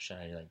 fuck, should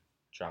I like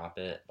drop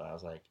it? But I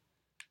was like,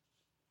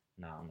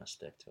 no, I'm gonna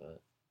stick to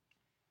it.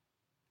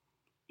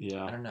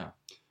 Yeah. I don't know.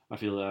 I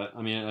feel that.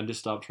 I mean, I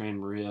just stopped training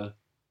Maria.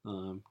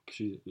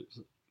 She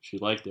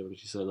liked it, but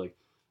she said like,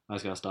 I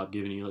just gotta stop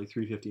giving you like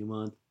 $350 a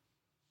month.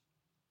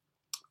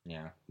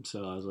 Yeah.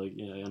 So I was like,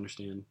 yeah, I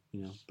understand.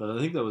 But I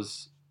think that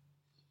was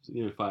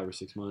either 5 or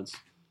 6 months.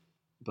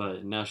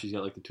 But now she's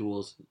got like the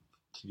tools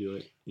to do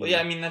it. Well, yeah,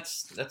 I mean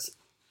that's,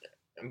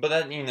 but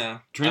that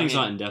training's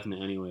not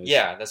indefinite anyways.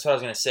 Yeah, that's what I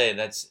was gonna say.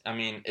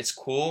 It's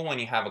cool when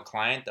you have a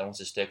client that wants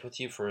to stick with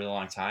you for a really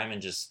long time and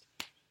just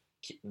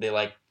they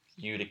like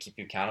you to keep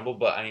you accountable.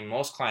 But I mean,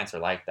 most clients are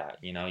like that.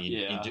 You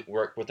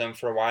work with them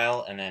for a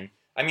while, and then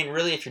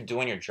really, if you're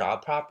doing your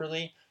job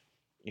properly,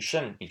 you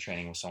shouldn't be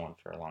training with someone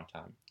for a long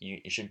time. You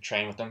should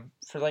train with them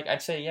for like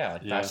I'd say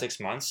 5-6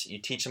 months. You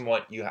teach them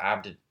what you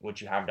have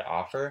to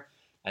offer,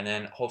 and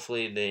then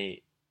hopefully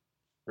they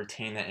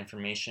retain that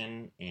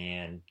information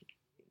and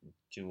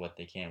do what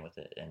they can with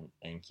it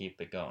and keep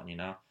it going.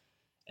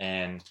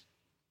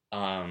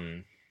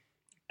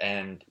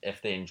 And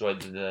if they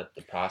enjoyed the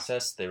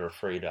process, they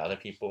refer you to other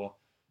people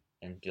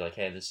and be like,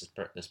 hey,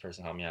 this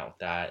person helped me out with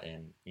that,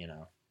 and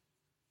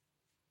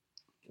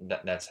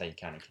that's how you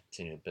kind of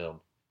continue to build.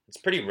 It's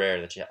pretty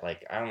rare that you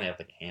like. I only have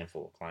like a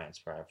handful of clients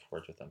where I've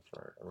worked with them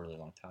for a really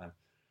long time.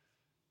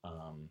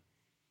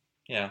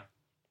 Yeah.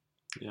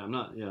 Yeah, I'm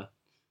not. Yeah.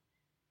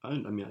 I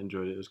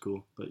enjoyed it. It was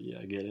cool, but yeah,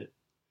 I get it.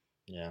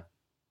 Yeah.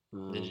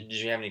 Did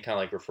you have any kind of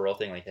like referral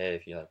thing, like, hey,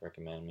 if you like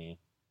recommend me,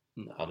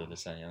 I'll do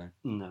this and the other?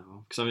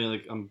 No, because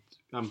like I'm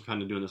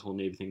kind of doing this whole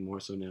Navy thing more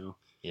so now.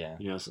 Yeah.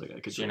 So like I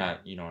could. So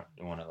you don't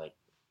want to like,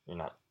 you're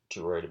not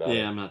too worried about it.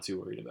 Yeah, I'm not too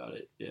worried about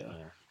it. Yeah.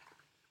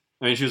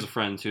 I mean, she was a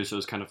friend too, so it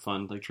was kind of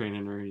fun, like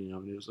training her.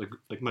 And it was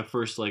like my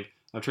first like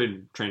I've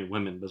trained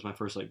women, but it's my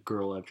first like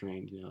girl I've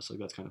trained. So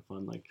like that's kind of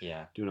fun, like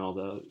doing all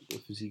the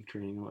physique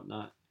training and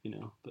whatnot.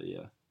 But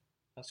yeah.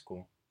 That's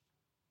cool.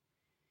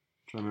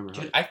 I remember.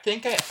 Dude, I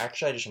think I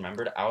just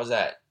remembered. I was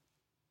at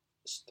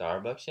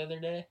Starbucks the other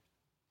day,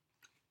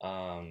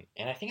 and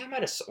I think I might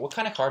have. What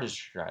kind of car does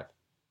she drive?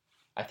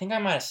 I think I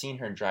might have seen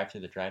her drive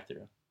through the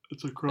drive-thru.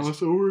 It's a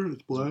crossover.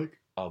 It's black.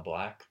 Oh,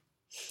 black.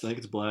 I think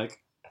it's black.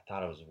 I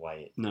thought it was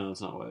white. No,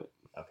 it's not white.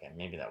 Okay,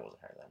 maybe that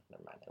wasn't her then.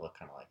 Never mind. It looked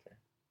kind of like her.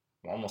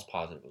 I'm almost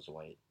positive it was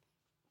white.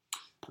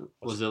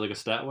 Was it like a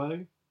stat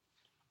wag?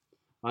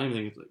 I don't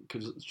even think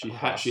it's because she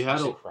had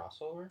a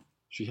crossover.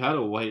 She had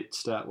a white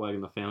stat wag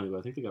in the family, but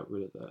I think they got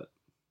rid of that.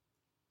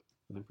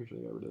 I'm pretty sure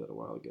they got rid of that a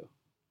while ago.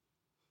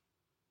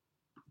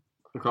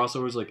 The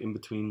crossover is like in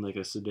between like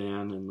a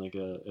sedan and like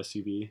a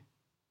SUV.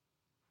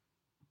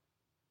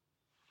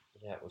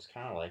 Yeah, it was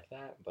kind of like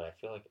that, but I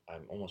feel like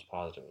I'm almost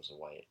positive it was a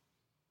white.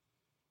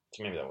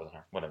 So maybe that wasn't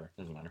her. Whatever,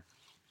 doesn't matter.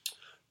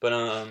 But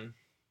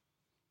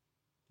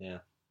yeah,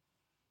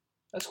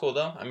 that's cool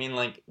though. I mean,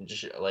 like,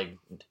 just like,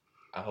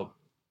 I hope.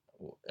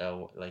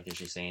 Like, did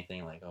she say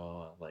anything like,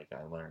 oh, like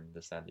I learned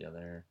this, that, the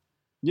other?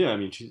 Yeah, I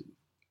mean, she's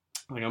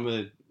like, I'm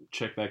gonna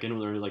check back in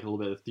with her like a little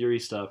bit of theory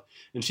stuff,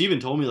 and she even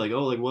told me like,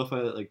 oh, like what if I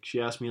like? She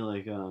asked me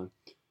like,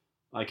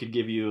 I could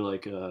give you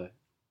like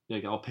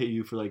I'll pay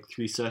you for like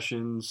 3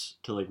 sessions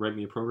to like write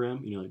me a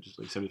program, like just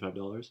like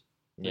 $75.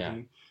 Yeah.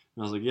 And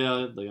I was like,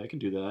 yeah, like I can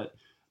do that.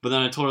 But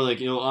then I told her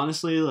like,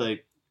 honestly,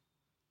 like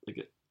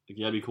yeah,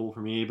 it'd be cool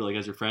for me, but like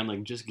as your friend,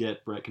 like just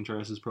get Brett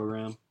Contreras'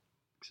 program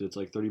because it's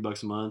like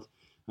 $30 a month.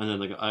 And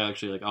then, like, I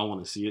actually, like, I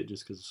want to see it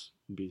just because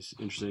it'd be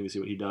interesting to see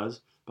what he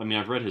does. But, I mean,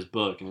 I've read his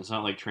book, and it's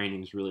not like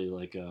training's really,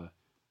 like, a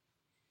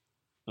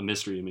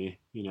mystery to me,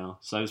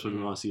 So I just would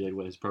want to see, like,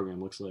 what his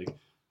program looks like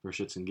for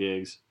shits and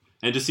gigs.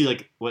 And just see,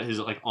 like, what his,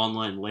 like,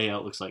 online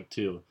layout looks like,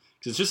 too.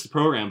 Because it's just the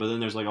program, but then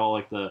there's, like, all,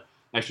 like, the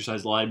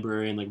exercise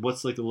library and, like,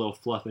 what's, like, the little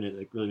fluff in it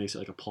that really makes it,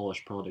 like, a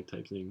polished product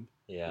type thing.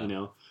 Yeah.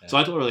 Yeah. So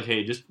I told her, like,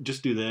 hey,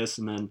 just do this,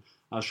 and then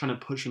I was trying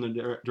to push in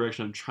the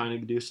direction of trying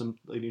to do some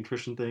like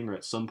nutrition thing, or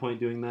at some point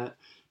doing that.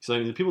 So I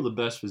mean, the people with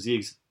the best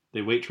physiques,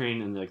 they weight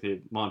train and like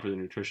they monitor their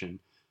nutrition,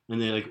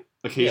 and they like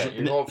occasionally.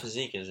 Yeah, your whole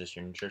physique is just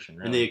your nutrition,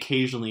 really. And they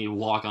occasionally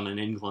walk on an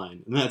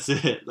incline, and that's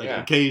it. Like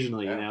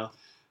occasionally,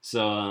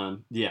 So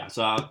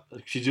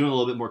she's doing a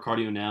little bit more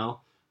cardio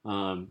now.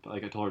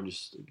 Like I told her,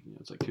 just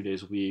it's like 2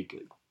 days a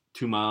week,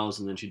 2 miles,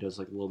 and then she does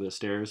like a little bit of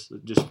stairs,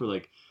 just for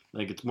like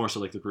it's more so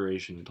like the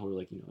duration. I told her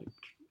like like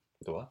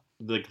The what?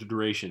 like the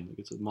duration, like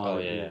it's a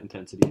moderate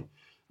intensity.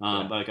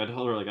 Yeah. But like I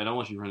told her like I don't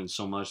want you running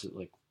so much that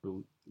like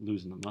we're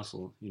losing the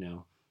muscle. Like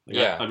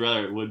Yeah. I'd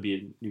rather it would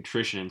be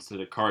nutrition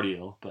instead of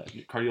cardio, but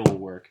cardio will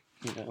work.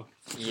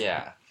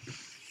 Yeah.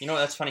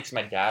 That's funny because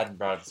my dad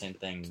brought up the same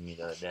thing to me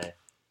the other day.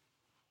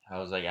 I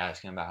was like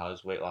asking him about how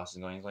his weight loss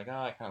is going. He's like,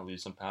 I kind of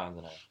lose some pounds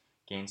and I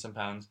gain some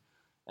pounds.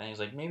 And he's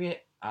like, maybe.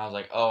 I was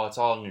like, oh, it's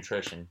all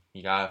nutrition.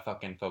 You gotta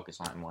fucking focus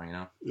on it more,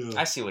 Yeah.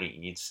 I see what he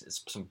eats.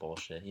 It's some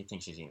bullshit. He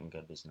thinks he's eating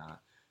good, but he's not.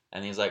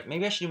 And he's like,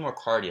 maybe I should do more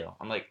cardio.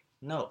 I'm like,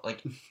 no.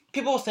 Like,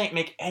 people will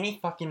make any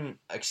fucking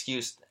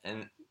excuse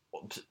and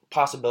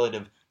possibility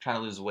of trying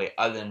to lose weight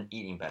other than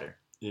eating better.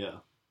 Yeah.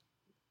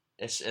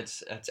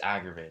 It's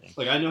aggravating.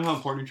 Like I know how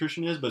important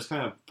nutrition is, but it's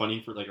kind of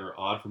funny or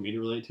odd for me to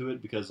relate to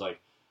it because like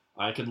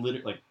I could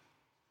literally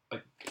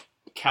like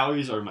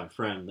calories are my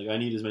friend. Like I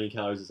need as many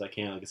calories as I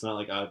can. Like it's not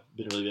like I've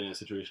been in a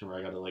situation where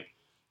I got to like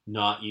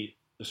not eat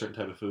a certain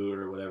type of food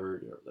or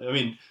whatever. I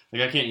mean,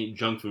 like I can't eat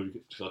junk food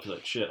because I feel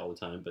like shit all the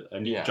time. But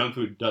junk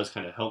food does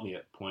kind of help me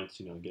at points,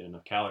 get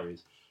enough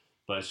calories.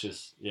 But it's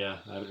just I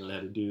haven't really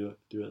had to do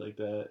it like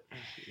that,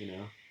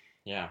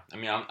 Yeah, I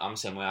mean I'm the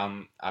same way.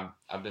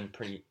 I've been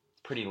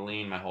pretty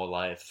lean my whole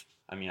life.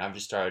 I mean I've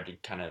just started to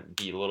kind of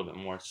be a little bit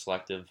more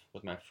selective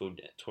with my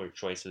food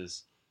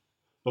choices.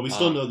 But we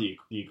still know the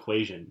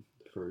equation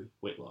for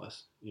weight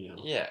loss,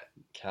 Yeah,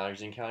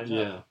 calories in, calories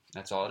out.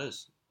 That's all it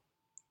is.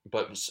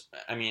 But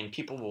I mean,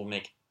 people will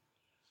make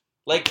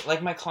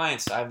like my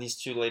clients. I have these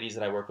two ladies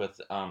that I work with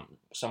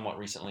somewhat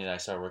recently that I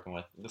started working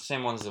with. The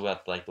same ones with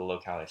like the low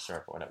calorie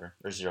syrup or whatever,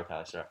 or 0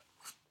 calorie syrup.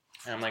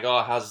 And I'm like,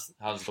 oh,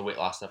 how's the weight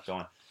loss stuff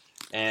going?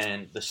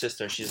 And the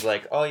sister, she's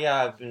like, oh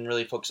yeah, I've been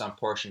really focused on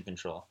portion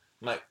control.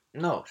 I'm like,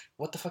 no,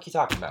 what the fuck are you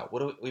talking about?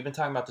 We've been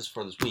talking about this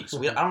for this week. So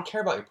I don't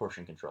care about your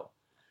portion control.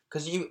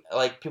 Because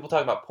people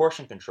talk about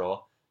portion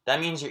control, that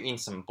means you're eating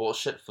some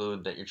bullshit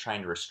food that you're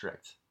trying to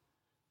restrict.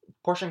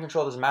 Portion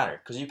control doesn't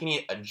matter, because you can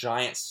eat a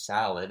giant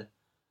salad,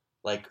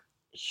 like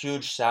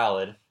huge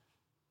salad,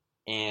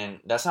 and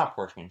that's not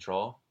portion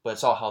control, but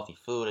it's all healthy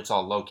food, it's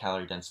all low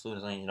calorie dense food,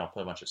 as long as you don't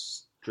put a bunch of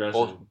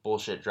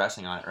bullshit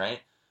dressing on it,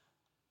 right?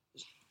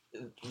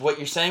 What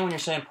you're saying when you're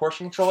saying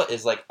portion control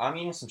is like, I'm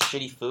eating some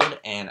shitty food,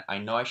 and I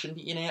know I shouldn't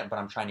be eating it, but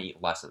I'm trying to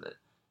eat less of it.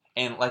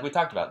 And like we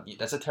talked about,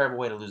 that's a terrible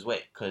way to lose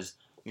weight, because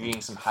you're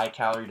eating some high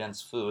calorie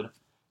dense food,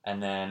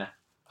 and then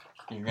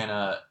you're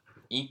gonna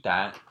eat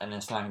that, and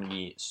it's not gonna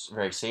be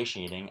very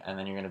satiating, and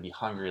then you're gonna be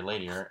hungry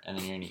later, and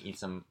then you're gonna eat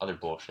some other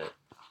bullshit.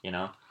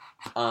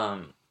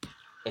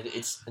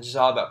 It's just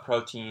all about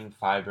protein,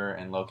 fiber,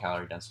 and low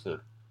calorie dense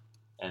food,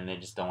 and they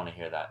just don't want to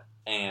hear that,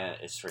 and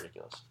it's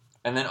ridiculous.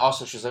 And then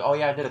also she's like, oh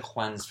yeah, I did a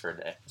cleanse for a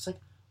day. It's like,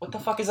 what the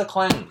fuck is a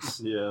cleanse?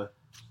 Yeah.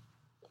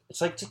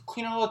 It's like to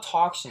clean out all the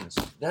toxins.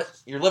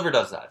 Your liver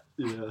does that.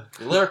 Yeah.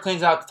 Your liver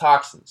cleans out the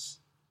toxins.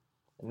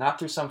 Not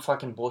through some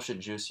fucking bullshit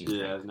juice you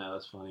drink. No,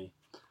 that's funny.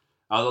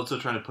 I was also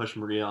trying to push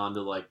Maria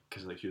onto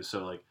because she was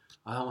so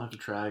I don't have to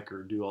track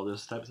or do all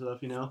this type of stuff,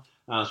 And I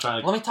was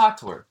trying to. Let me talk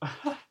to her.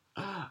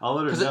 I'll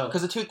let her know.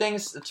 Because the two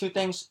things.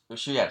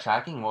 She got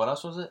tracking. What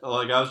else was it?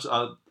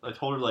 I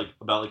told her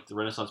about the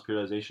Renaissance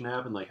periodization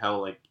app and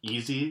how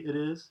easy it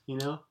is,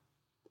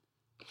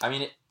 I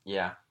mean,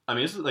 yeah. I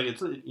mean,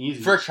 it's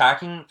easy for a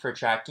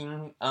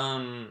tracking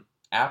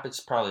app.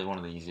 It's probably one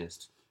of the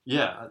easiest.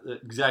 Yeah,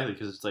 exactly,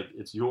 because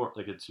it's your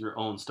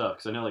own stuff.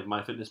 Because I know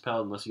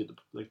MyFitnessPal, unless you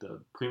get the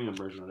premium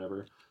version or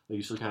whatever,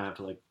 you still kind of have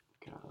to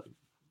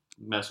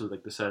mess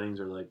with the settings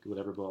or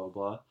whatever, blah blah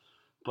blah.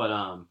 But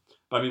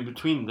I mean,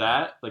 between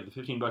that the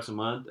 $15 a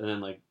month and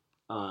then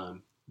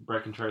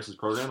Brett Contreras'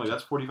 program,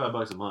 that's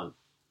 $45 a month.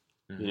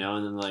 Mm-hmm.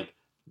 And then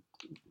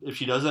if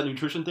she does that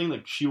nutrition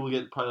thing, she will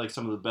get probably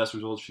some of the best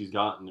results she's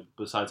gotten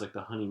besides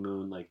the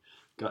honeymoon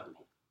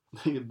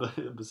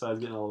besides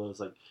getting all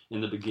those in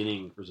the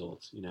beginning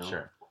results,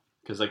 Sure.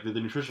 Because the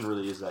nutrition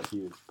really is that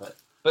huge, but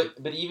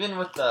even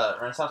with the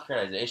Renaissance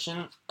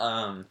periodization,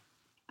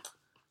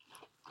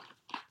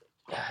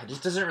 it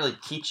just doesn't really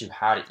teach you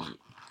how to eat.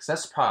 Because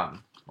that's the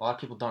problem. A lot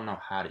of people don't know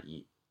how to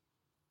eat.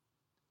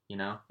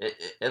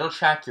 It'll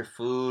track your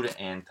food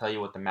and tell you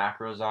what the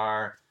macros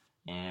are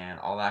and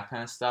all that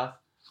kind of stuff,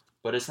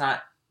 but it's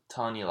not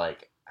telling you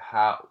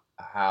how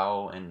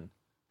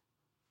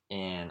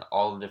and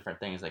all the different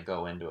things that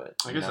go into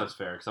it. I guess that's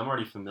fair, because I'm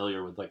already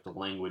familiar with the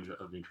language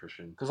of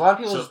nutrition. Because a lot of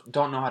people just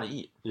don't know how to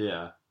eat.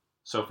 Yeah.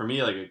 So for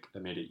me, I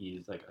made it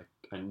easy.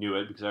 I knew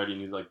it because I already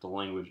knew the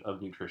language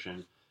of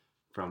nutrition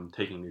from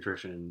taking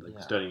nutrition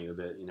and studying it a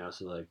bit.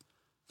 So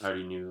I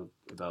already knew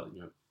about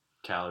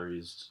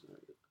calories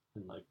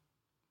and where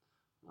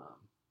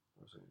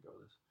was I gonna go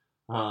with this?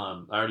 I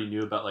already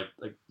knew about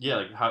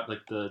how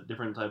the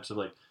different types of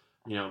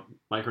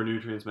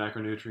micronutrients,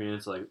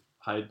 macronutrients,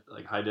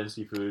 high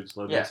density foods,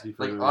 low density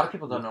foods. A lot of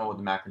people don't know what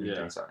the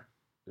macronutrients are.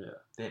 Yeah.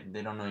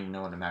 They don't even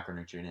know what a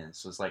macronutrient is.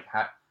 So it's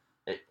how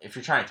if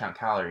you're trying to count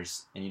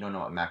calories and you don't know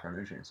what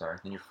macronutrients are,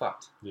 then you're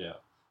fucked. Yeah.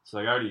 So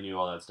like I already knew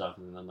all that stuff,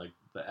 and then like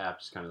the app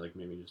just kind of like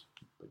maybe just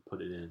like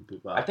put it in.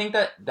 Poop out. I think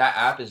that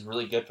app is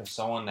really good for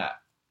someone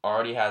that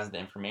already has the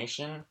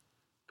information,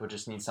 but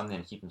just needs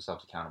something to keep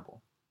themselves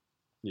accountable.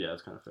 Yeah,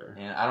 that's kind of fair.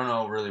 And I don't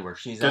know really where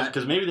she's at.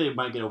 Because maybe they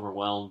might get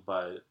overwhelmed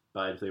by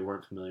if they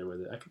weren't familiar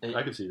with it.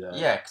 I could see that.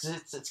 Yeah,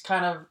 because it's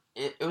kind of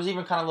it was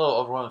even kind of a little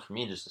overwhelming for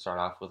me just to start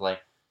off with, like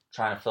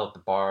trying to fill up the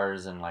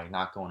bars and like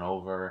not going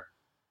over,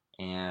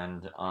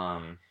 and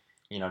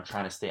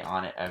trying to stay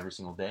on it every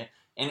single day.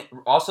 And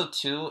also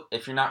too,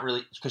 if you're not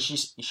really,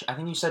 because I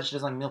think you said she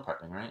doesn't like meal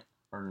prepping, right?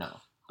 Or no?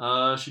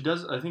 She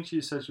does. I think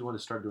she said she wanted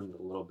to start doing it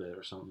a little bit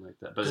or something like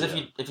that. Because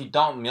if you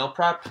don't meal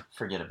prep,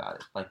 forget about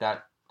it. Like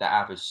that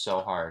app is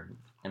so hard,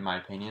 in my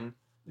opinion.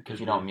 If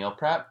you don't meal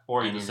prep,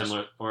 or eat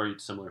similar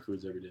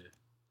foods every day.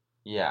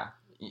 Yeah,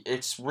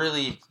 it's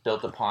really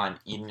built upon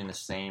eating the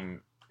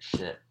same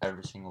shit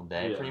every single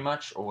day, pretty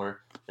much,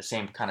 or the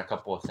same kind of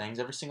couple of things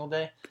every single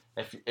day.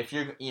 If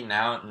you're eating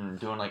out and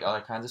doing like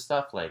other kinds of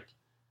stuff, like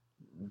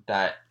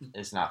that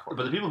is not for.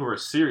 But the people who are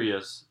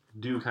serious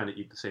do kind of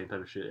eat the same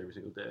type of shit every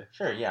single day.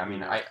 Sure, yeah. I mean,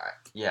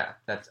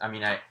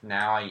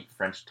 now I eat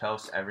French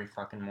toast every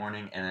fucking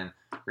morning, and then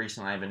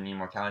recently I've been eating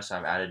more calories, so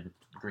I've added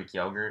Greek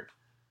yogurt,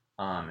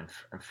 and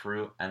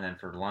fruit, and then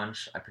for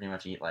lunch I pretty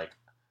much eat like,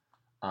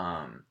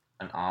 an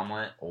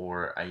omelet,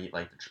 or I eat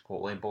like the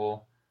Chipotle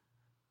bowl,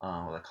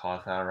 with like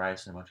cauliflower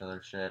rice and a bunch of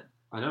other shit.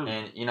 I know.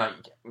 And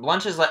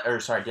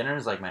dinner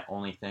is like my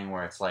only thing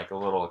where it's like a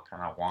little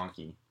kind of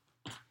wonky.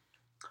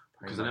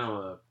 Because I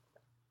know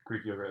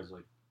Greek yogurt has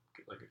like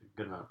a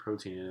good amount of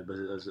protein in it, but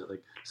does it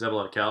have a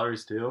lot of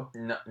calories too?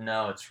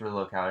 No, it's really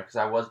low calorie. Because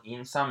I was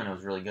eating some and it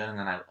was really good, and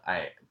then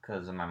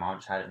because my mom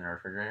just had it in the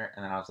refrigerator,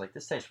 and then I was like,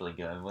 this tastes really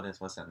good.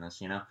 What's in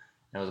this? And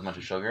it was a bunch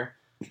of sugar.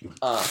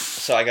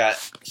 So I got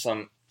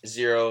some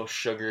 0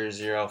 sugar,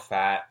 0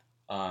 fat,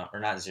 or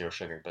not 0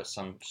 sugar, but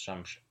some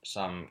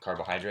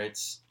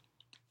carbohydrates.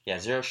 Yeah,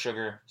 0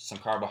 sugar, some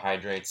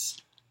carbohydrates,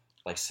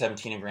 like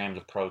 17 grams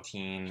of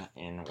protein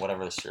in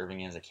whatever the serving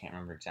is. I can't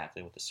remember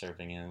exactly what the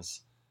serving is.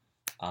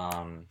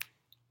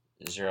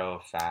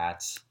 0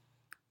 fats,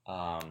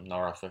 no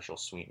artificial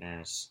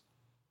sweeteners,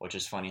 which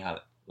is funny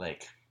how,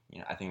 like,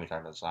 I think we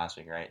talked about this last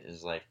week, right?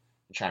 Is like,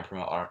 you're trying to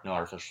promote no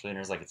artificial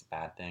sweeteners like it's a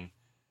bad thing.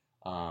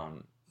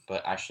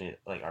 But actually,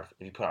 like, if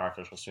you put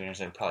artificial sweeteners,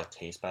 it would probably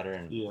taste better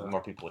and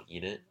more people would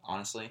eat it,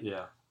 honestly.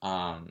 Yeah.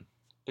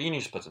 But you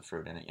need to put some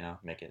fruit in it,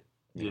 make it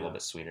a little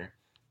bit sweeter.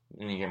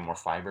 And you get more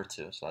fiber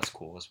too, so that's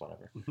cool. It's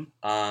whatever.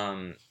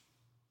 Mm-hmm.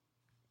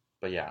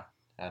 But yeah,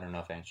 I don't know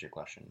if I answered your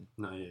question.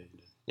 No, yeah, you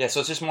did. Yeah, so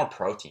it's just more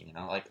protein,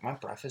 Like, my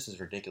breakfast is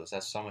ridiculous.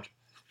 That's so much.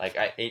 Like,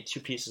 I ate 2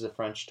 pieces of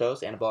French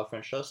toast, anabolic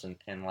French toast,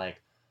 and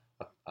like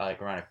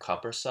around a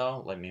cup or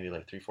so, like maybe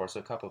like 3/4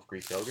 of a cup of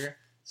Greek yogurt.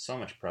 So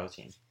much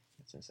protein.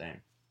 It's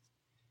insane.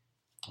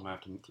 I'm gonna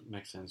have to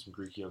mix in some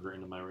Greek yogurt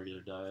into my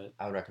regular diet.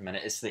 I would recommend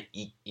it. It's the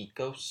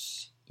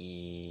Eikos,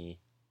 EIOKO,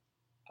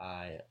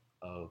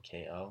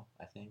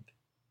 I think,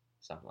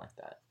 something like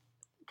that.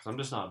 Because I'm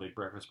just not a big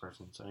breakfast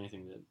person, so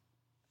anything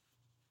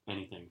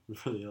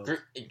really helps.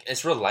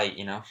 It's real light,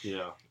 Yeah.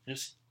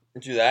 Just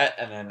do that,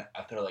 and then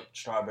I throw like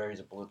strawberries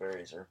or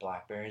blueberries or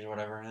blackberries or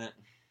whatever in it.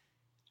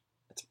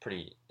 It's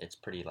pretty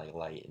like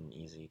light and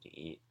easy to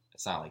eat.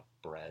 It's not like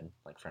bread,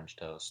 like French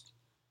toast.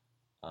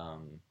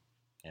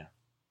 Yeah.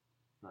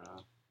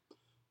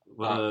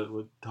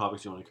 What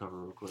topics do you want to cover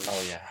real quick?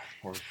 Oh yeah,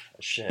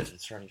 shit,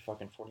 it's already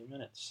fucking 40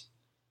 minutes.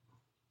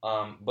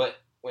 But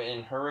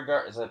in her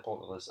regard, as I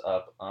pulled this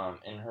up,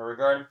 in her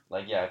regard,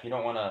 like, yeah, if you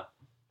don't want to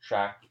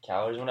track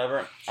calories or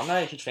whatever, I'm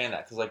not a huge fan of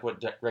that, because like what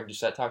Greg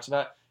Doucette talks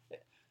about,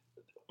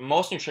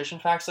 most nutrition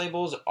facts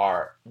labels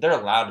they're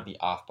allowed to be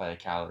off by the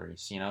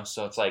calories,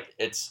 so it's like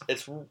it's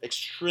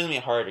extremely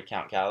hard to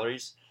count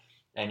calories,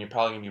 and you're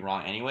probably gonna be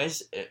wrong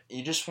anyways.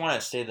 You just want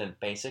to stay the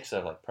basics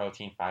of like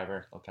protein,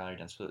 fiber, low calorie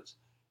dense foods,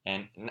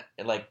 and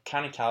like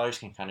counting calories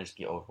can kind of just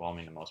be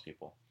overwhelming to most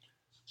people.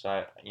 So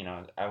I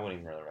wouldn't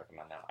even really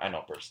recommend that. I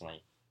don't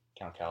personally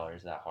count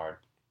calories that hard.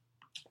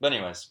 But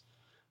anyways,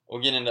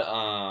 we'll get into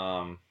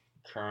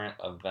current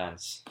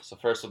events. So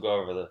first we'll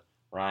go over the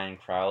Ryan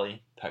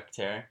Crowley pec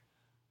tear.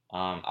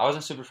 I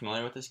wasn't super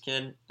familiar with this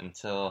kid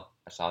until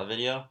I saw the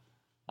video.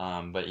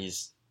 But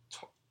he's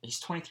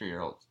 23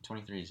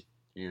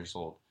 years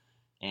old,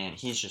 and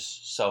he's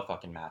just so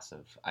fucking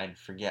massive. I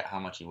forget how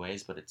much he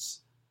weighs, but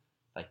it's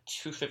like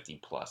 250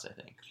 plus, I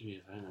think.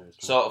 Jeez, I know.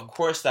 So of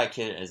course that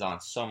kid is on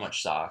so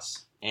much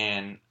sauce,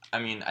 and I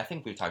mean, I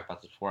think we've talked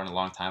about this before a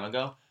long time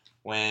ago.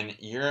 When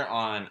you're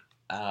on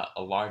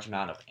a large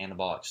amount of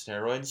anabolic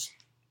steroids,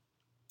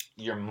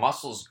 your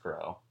muscles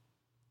grow,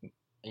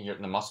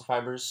 the muscle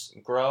fibers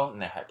grow and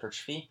they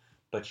hypertrophy,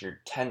 but your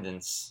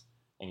tendons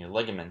and your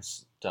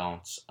ligaments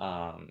don't.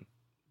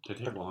 They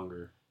take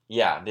longer.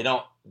 Yeah, they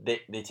don't.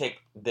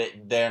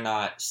 They're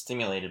not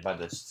stimulated by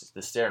the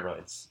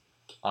steroids.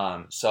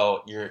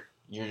 So you're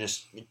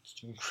just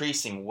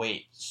increasing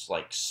weight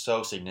like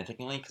so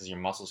significantly because your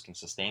muscles can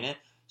sustain it.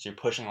 So you're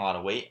pushing a lot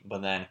of weight,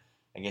 but then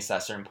it gets to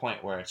that certain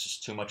point where it's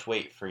just too much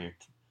weight for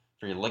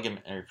for your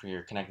ligament or for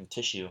your connective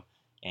tissue,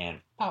 and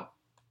pop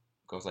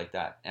goes like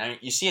that. And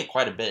you see it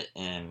quite a bit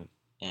in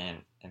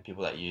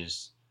people that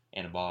use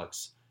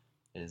anabolics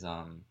is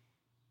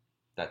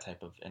that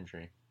type of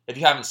injury. If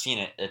you haven't seen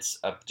it, it's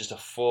just a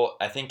full.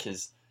 I think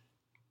his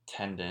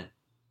tendon,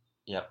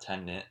 his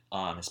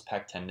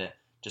pec tendon,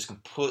 just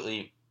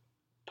completely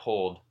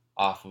pulled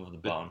off of the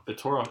bone. It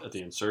tore off at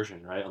the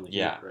insertion, right? On the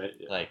knee, right?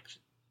 Yeah. Like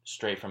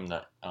straight from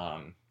the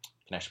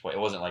connection point. It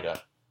wasn't like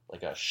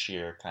a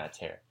sheer kind of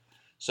tear.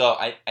 So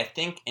I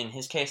think in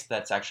his case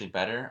that's actually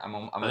better. I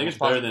think it's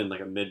better than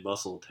like a mid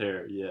muscle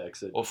tear. Yeah,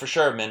 well, for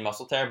sure, mid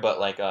muscle tear, but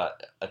like a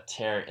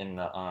tear in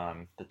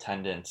the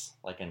tendons,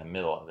 like in the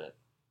middle of it.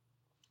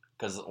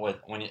 Because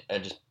when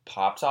it just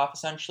pops off,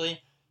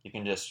 essentially, you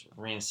can just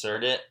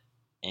reinsert it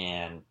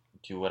and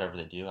do whatever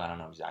they do. I don't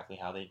know exactly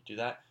how they do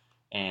that,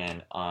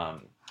 and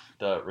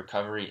the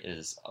recovery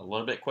is a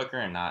little bit quicker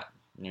and not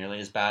nearly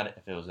as bad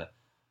if it was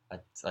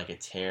like a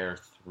tear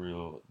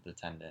through the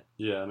tendon.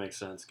 Yeah, that makes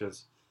sense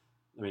because,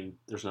 I mean,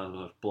 there's not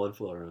enough blood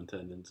flow around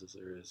tendons as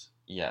there is.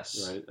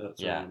 Yes. Right.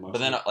 That's yeah, but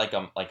then like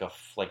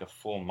a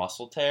full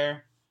muscle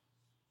tear,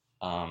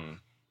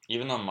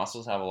 even though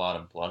muscles have a lot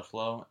of blood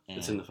flow, and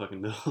it's in the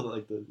fucking middle,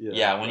 like the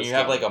when you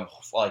have like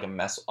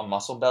a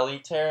muscle belly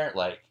tear,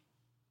 like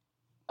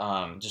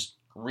just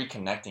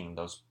reconnecting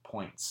those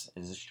points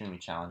is extremely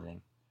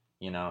challenging,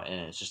 and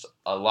it's just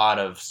a lot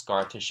of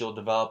scar tissue will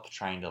develop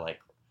trying to like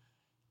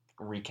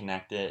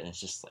reconnect it, and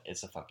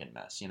it's a fucking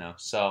mess,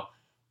 So,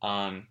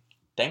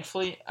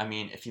 thankfully, I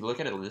mean, if you look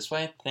at it this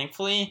way,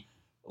 thankfully,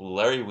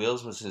 Larry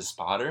Wheels was his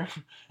spotter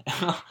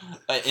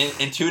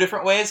in two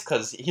different ways,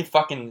 because he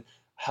fucking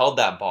held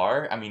that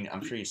bar. I mean,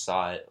 I'm sure you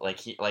saw it. Like,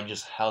 he like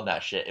just held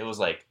that shit. It was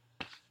like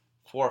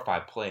 4 or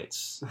 5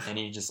 plates, and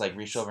he just like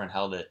reached over and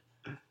held it,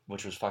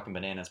 which was fucking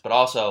bananas. But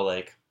also,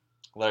 like,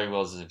 Larry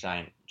Wheels is a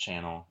giant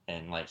channel,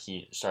 and like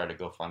he started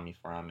a GoFundMe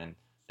for him, and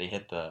they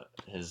hit the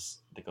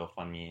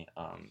GoFundMe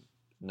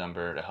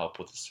number to help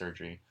with the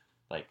surgery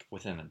like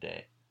within a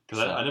day.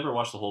 Because I never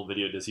watched the whole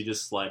video. Does he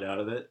just slide out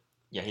of it?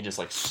 Yeah, he just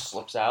like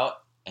slips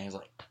out, and he's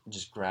like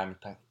just grabbing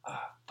back.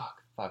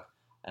 Fuck.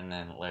 And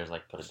then Larry's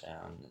like, put it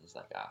down. And he's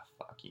like,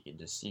 fuck.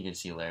 You could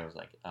see Larry was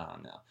like, oh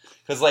no,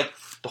 because like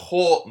the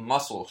whole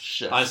muscle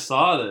shift. I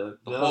saw that.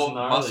 The whole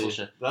muscle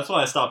shift. That's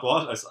why I stopped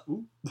watching. I saw,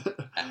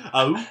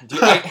 Dude,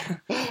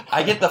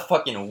 I get the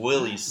fucking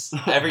willies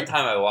every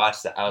time I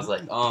watch that. I was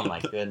like, oh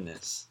my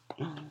goodness,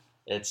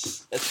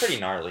 it's pretty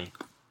gnarly.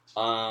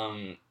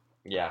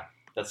 Yeah,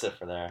 that's it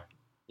for there.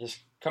 Just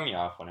cut me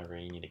off whenever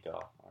you need to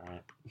go. All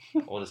right,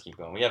 we'll just keep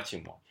going. We have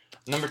 2 more.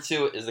 Number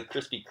 2 is the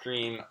Krispy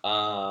Kreme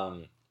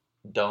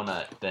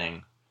donut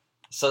thing.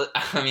 So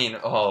I mean,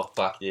 oh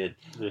fuck, dude,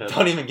 yeah.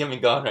 Don't even get me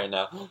going right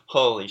now.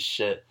 Holy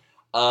shit.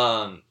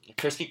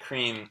 Krispy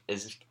Kreme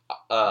is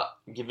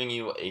giving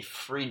you a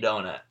free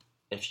donut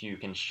if you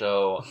can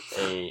show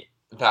a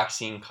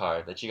vaccine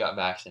card that you got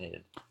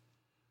vaccinated.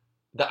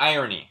 The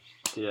irony.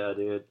 Yeah,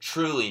 dude.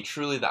 Truly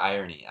the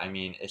irony. I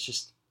mean,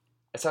 it's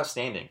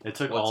outstanding. It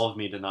took all of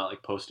me to not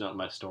like post it on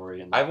my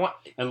story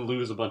and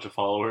lose a bunch of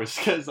followers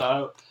because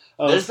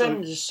there's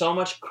been just so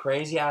much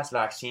crazy ass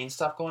vaccine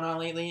stuff going on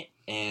lately,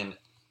 and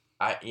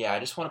I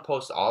just want to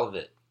post all of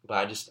it, but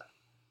I just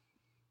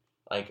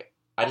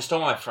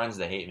don't want my friends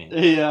to hate me.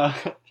 Yeah,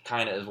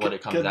 kind of is what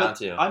it comes down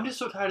to. I'm just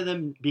so tired of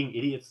them being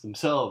idiots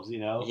themselves,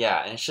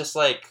 Yeah, and it's just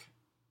like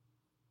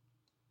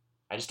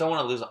I just don't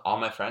want to lose all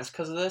my friends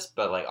because of this,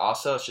 but like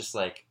also it's just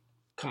like,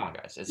 come on,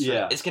 guys, it's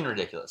getting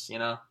ridiculous,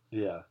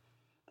 Yeah.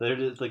 They're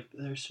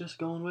just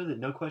going with it,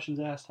 no questions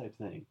asked type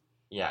thing.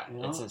 Yeah,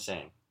 it's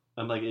insane.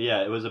 I'm like,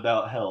 yeah, it was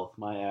about health,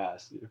 my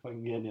ass. You're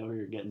fucking getting over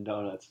here getting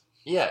donuts.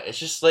 Yeah, it's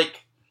just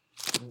like,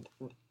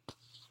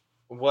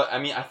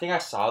 I think I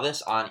saw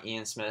this on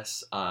Ian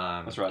Smith's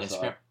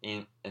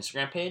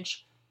Instagram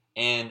page,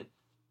 and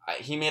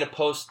he made a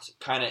post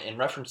kind of in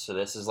reference to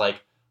this, is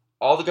like,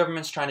 all the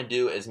government's trying to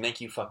do is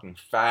make you fucking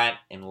fat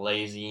and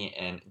lazy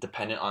and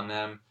dependent on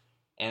them,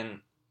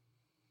 and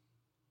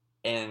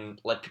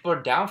like people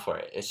are down for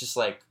it. It's just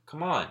like,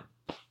 come on.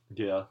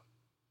 Yeah.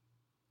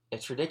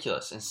 It's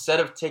ridiculous. Instead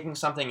of taking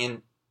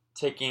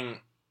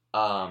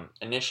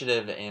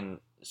initiative and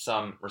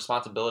some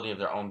responsibility of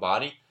their own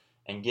body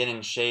and getting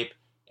in shape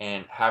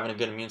and having a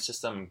good immune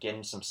system and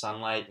getting some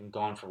sunlight and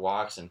going for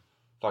walks and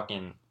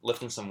fucking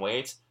lifting some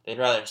weights, they'd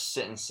rather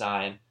sit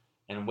inside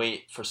and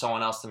wait for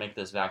someone else to make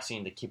this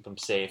vaccine to keep them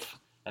safe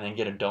and then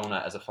get a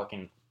donut as a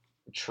fucking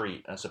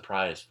treat, a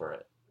surprise for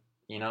it.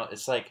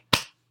 It's like,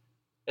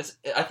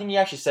 I think he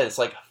actually said it's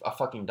like a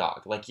fucking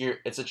dog. Like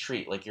it's a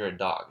treat, like you're a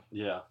dog.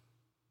 Yeah.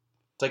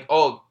 It's like,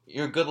 oh,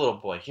 you're a good little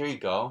boy. Here you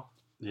go.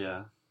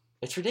 Yeah.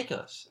 It's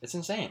ridiculous. It's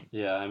insane.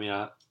 Yeah, I mean,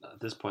 at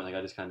this point, like,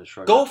 I just kind of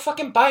shrug. Go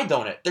fucking buy a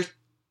donut. They're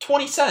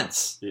 20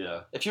 cents.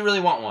 Yeah. If you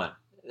really want one.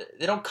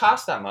 They don't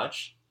cost that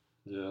much.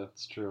 Yeah,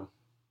 it's true.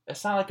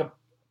 It's not like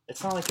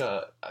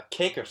a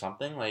cake or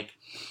something. Like,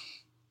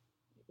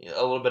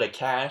 a little bit of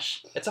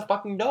cash. It's a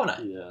fucking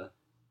donut. Yeah.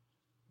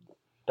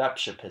 That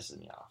shit pisses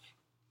me off.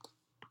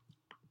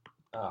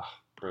 Ugh,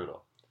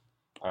 brutal.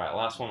 Alright,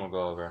 last one we'll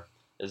go over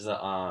is the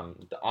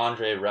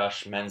Andre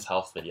Rush Men's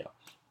Health video.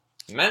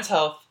 Men's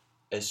Health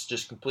is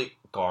just complete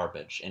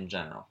garbage in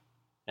general.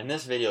 And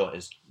this video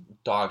is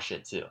dog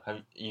shit too.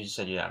 You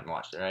said you haven't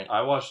watched it, right?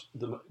 I watched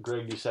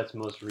Greg Doucette's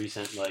most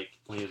recent, like,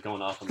 when he was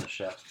going off on the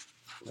chef.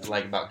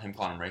 Like about him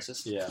calling him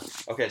racist? Yeah.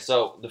 Okay,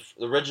 so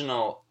the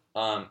original,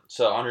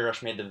 so Andre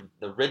Rush made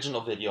the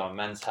original video on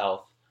Men's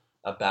Health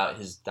about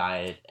his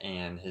diet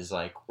and his,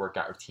 like,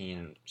 workout routine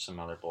and some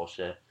other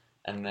bullshit.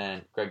 And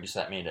then Greg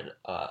Doucette made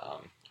a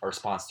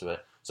response to it.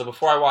 So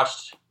before I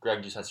watched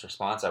Greg Doucette's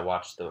response, I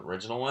watched the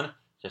original one,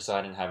 just so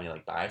I didn't have any,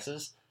 like,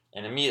 biases.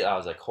 And immediately I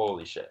was like,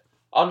 holy shit.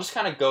 I'll just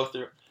kind of go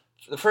through.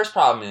 The first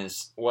problem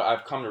is what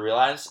I've come to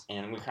realize,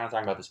 and we kind of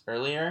talked about this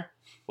earlier,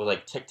 with,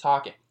 like,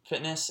 TikTok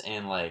fitness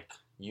and, like,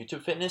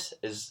 YouTube fitness,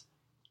 is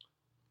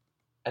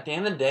at the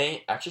end of the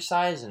day,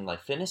 exercise and,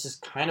 like, fitness is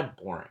kind of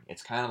boring.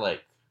 It's kind of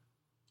like,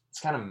 it's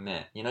kind of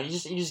meh. You know, you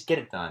just get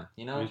it done,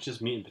 you know? It's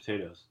just meat and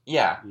potatoes.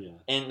 Yeah. Yeah.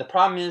 And the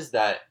problem is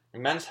that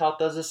Men's Health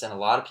does this, and a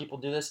lot of people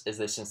do this, is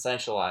they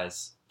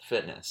sensationalize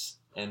fitness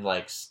and,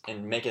 like,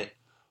 and make it,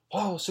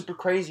 whoa, super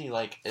crazy,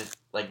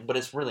 but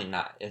it's really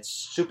not. It's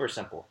super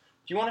simple.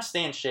 If you want to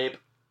stay in shape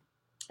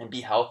and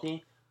be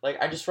healthy, like,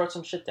 I just wrote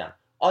some shit down.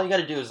 All you got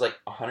to do is, like,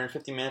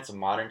 150 minutes of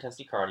moderate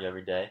intensity cardio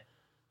every day,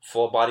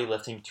 full body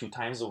lifting 2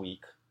 times a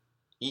week,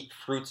 eat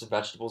fruits,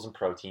 vegetables, and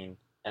protein,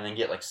 and then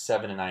get, like,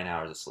 7 to 9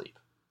 hours of sleep.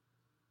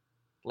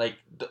 Like,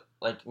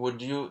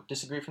 would you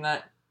disagree from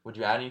that? Would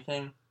you add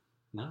anything?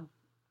 No.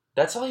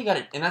 That's all you got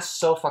to, and that's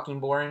so fucking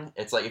boring.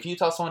 It's like, if you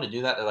tell someone to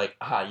do that, they're like,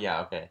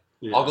 yeah, okay.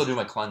 Yeah. I'll go do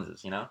my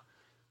cleanses, you know?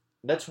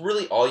 That's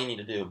really all you need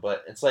to do,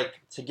 but it's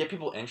like, to get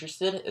people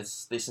interested,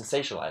 they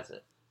sensationalize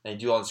it. They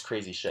do all this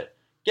crazy shit.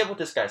 Get what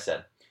this guy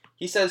said.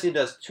 He says he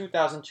does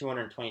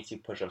 2,222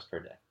 push-ups per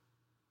day.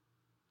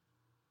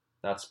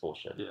 That's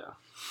bullshit. Yeah.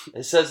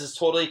 It says his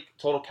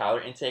total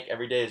calorie intake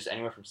every day is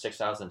anywhere from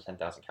 6,000 to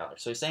 10,000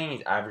 calories. So he's saying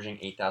he's averaging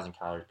 8,000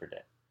 calories per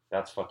day.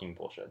 That's fucking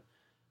bullshit.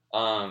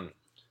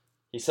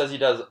 He says he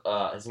does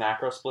his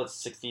macro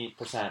splits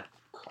 60%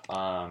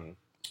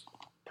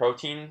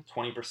 protein,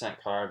 20%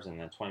 carbs, and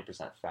then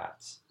 20%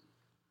 fats.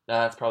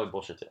 That's probably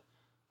bullshit too.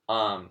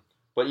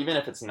 But even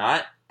if it's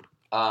not,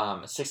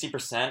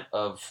 60%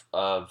 of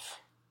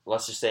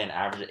let's just say an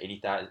average of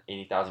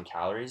 80,000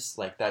 calories,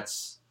 like,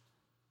 that's,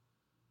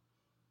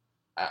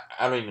 I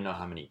don't even know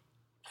how many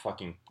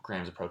fucking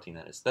grams of protein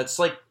that is. That's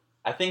like,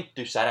 I think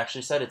Doucette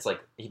actually said it's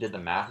like, he did the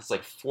math, it's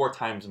like 4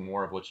 times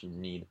more of what you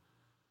need.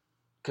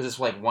 Because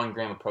it's like 1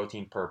 gram of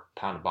protein per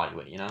pound of body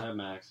weight, you know? At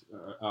max.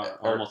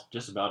 Almost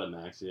just about at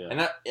max,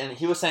 yeah. And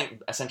he was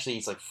saying essentially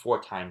it's like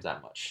 4 times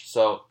that much.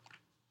 So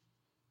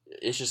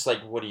it's just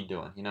like, what are you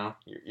doing, you know?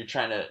 You're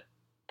trying to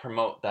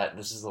promote that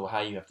this is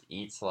how you have to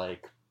eat to,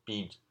 like,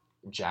 be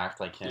jacked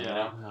like him, you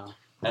know?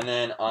 Yeah. And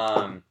then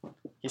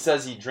he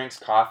says he drinks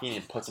coffee and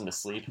it puts him to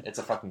sleep. It's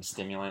a fucking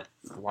stimulant.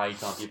 Why are you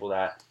telling people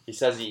that? He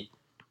says he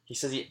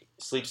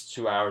sleeps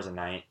 2 hours a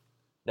night.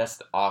 That's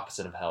the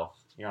opposite of health.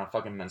 You're on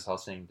fucking Men's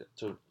Health saying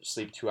to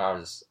sleep 2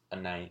 hours a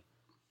night.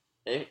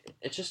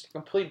 It's just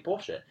complete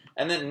bullshit.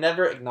 And then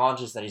never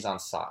acknowledges that he's on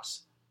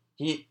sauce.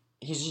 He's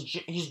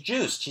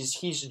juiced.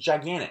 He's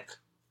gigantic.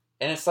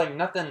 And it's like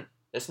nothing.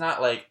 It's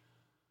not like,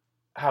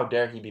 how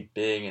dare he be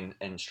big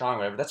and strong,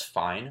 whatever. That's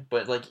fine.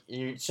 But, like,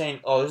 you're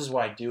saying, oh, this is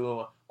what I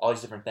do, all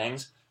these different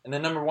things. And the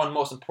number one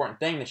most important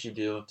thing that you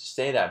do to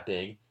stay that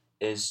big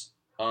is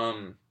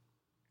take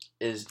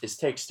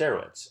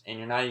steroids, and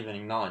you're not even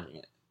acknowledging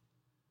it.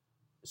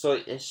 So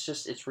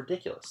it's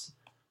ridiculous.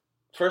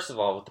 First of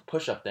all, with the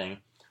push-up thing,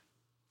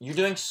 you're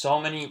doing so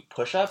many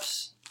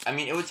push-ups. I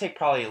mean, it would take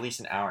probably at least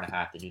an hour and a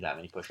half to do that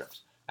many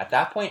push-ups. At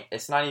that point,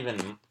 it's not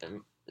even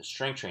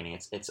strength training.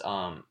 It's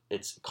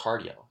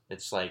cardio.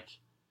 It's like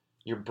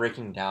you're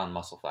breaking down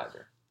muscle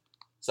fiber.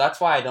 So that's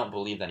why I don't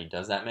believe that he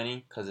does that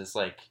many, because it's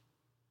like,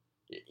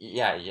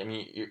 yeah, I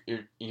mean,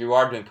 you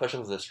are doing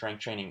push-ups with a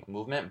strength training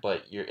movement,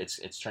 but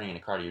it's turning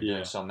into cardio. You're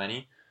doing so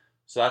many.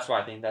 So that's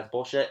why I think that's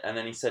bullshit. And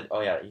then he said,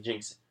 oh yeah, he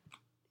drinks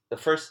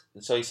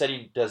so he said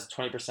he does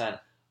 20%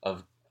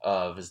 of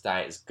his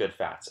diet is good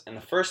fats. And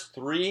the first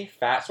 3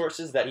 fat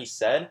sources that he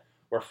said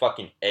were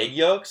fucking egg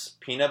yolks,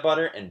 peanut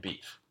butter, and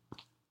beef.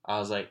 I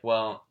was like,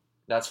 well,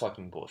 that's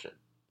fucking bullshit.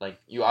 Like,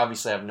 you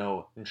obviously have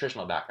no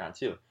nutritional background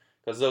too,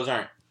 because those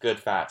aren't good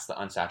fats,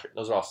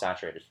 those are all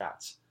saturated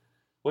fats,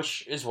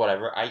 which is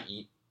whatever. I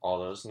eat all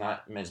those,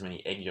 not as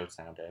many egg yolks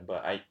nowadays,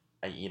 but I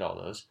eat all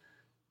those.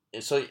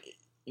 So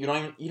you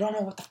don't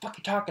know what the fuck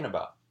you're talking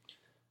about.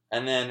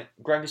 And then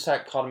Greg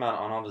Doucette called him out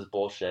on all this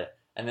bullshit,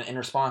 and then in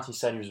response he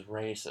said he was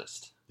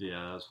racist.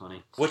 Yeah, that was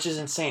funny. Which is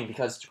insane,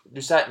 because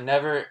Doucette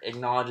never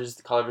acknowledges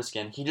the color of his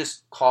skin. He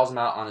just calls him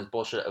out on his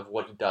bullshit of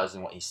what he does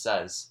and what he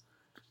says.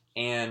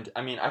 And,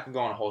 I mean, I could go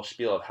on a whole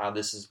spiel of how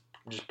this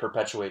just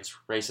perpetuates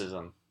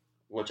racism,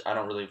 which I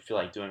don't really feel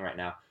like doing right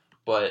now.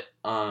 But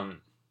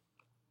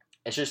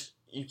it's just,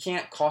 you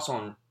can't call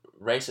someone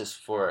racist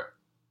for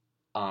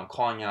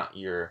calling out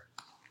your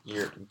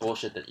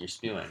bullshit that you're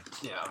spewing.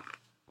 Yeah.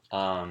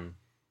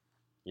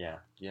 Yeah.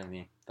 Do you have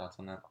any thoughts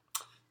on that?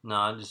 No,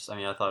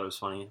 I thought it was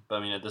funny, but I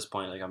mean, at this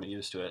point, like, I'm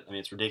used to it. I mean,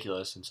 it's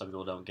ridiculous, and some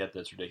people don't get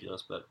that it's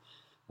ridiculous, but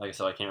like I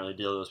said, I can't really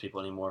deal with those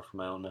people anymore for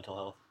my own mental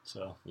health.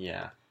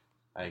 Yeah,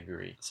 I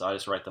agree. So I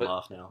just write them But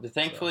off now. But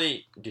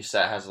thankfully,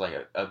 Doucette has like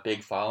a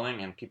big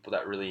following and people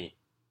that really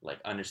like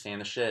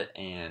understand the shit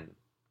and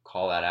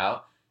call that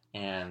out.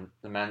 And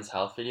the men's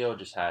health video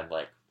just had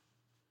like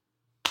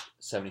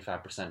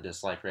 75%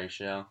 dislike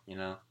ratio, you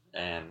know,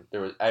 and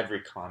there was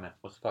every comment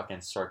was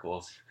fucking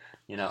circles.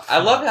 You know, I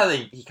love how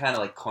he kind of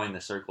like coined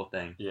the circle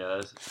thing.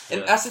 Yeah,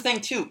 and that's the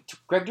thing too.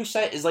 Greg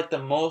Doucette is like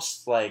the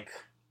most like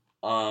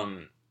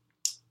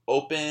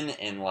open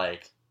and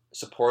like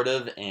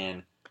supportive,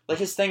 and like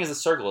his thing is a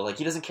circle. Like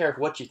he doesn't care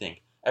what you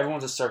think.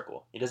 Everyone's a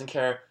circle. He doesn't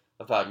care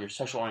about your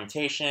sexual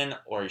orientation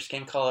or your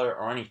skin color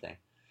or anything.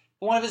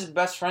 But one of his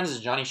best friends is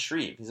Johnny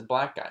Shreve. He's a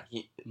black guy.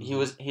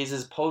 He's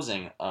his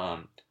posing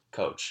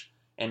coach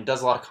and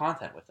does a lot of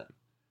content with him.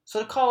 So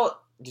to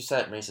call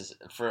Doucette racist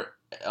for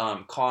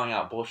calling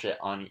out bullshit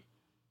on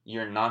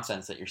your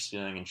nonsense that you're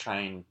spewing and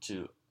trying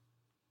to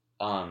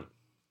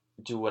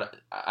do what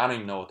I don't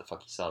even know what the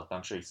fuck he sells, but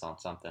I'm sure he's selling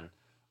something.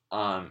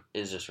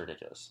 Is just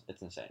ridiculous.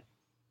 It's insane.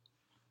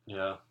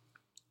 Yeah.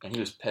 And he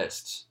was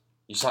pissed.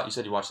 You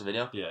said you watched the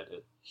video? Yeah, I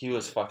did. He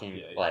was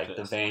fucking like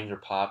the veins were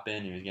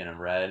popping. He was getting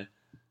red.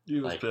 He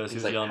was pissed. He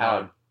was like,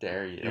 "How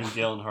dare you?" He was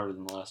yelling harder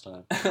than the last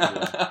time.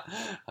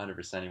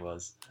 100% he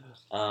was.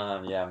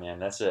 Yeah, man,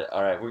 that's it.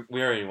 All right,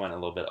 we already went a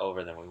little bit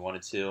over than we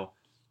wanted to.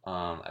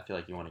 I feel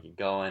like you want to get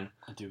going.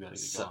 I do gotta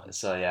get going.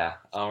 So yeah,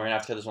 we're gonna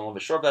have to cut this one a little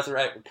bit short, but that's all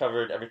right. We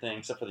covered everything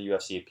except for the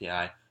UFC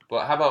PI.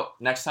 But how about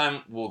next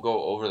time we'll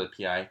go over the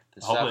PI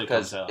stuff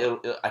because I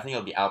think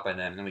it'll be out by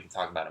then, and then we can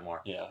talk about it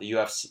more. Yeah. The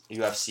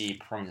UFC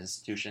Performance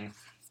Institution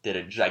did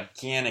a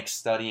gigantic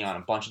study on a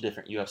bunch of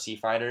different UFC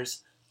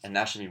fighters, and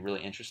that should be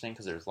really interesting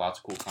because there's lots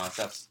of cool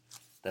concepts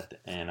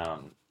and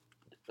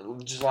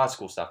just lots of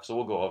cool stuff. So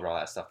we'll go over all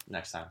that stuff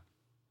next time.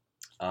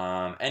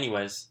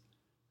 Anyways,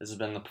 this has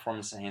been the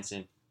Performance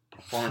Enhancing.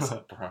 Everyone's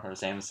on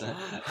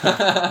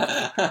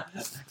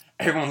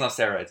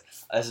steroids.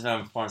 This has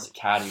been Performance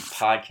Academy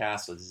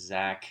podcast with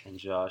Zach and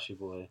Josh, your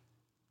boy.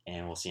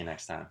 And we'll see you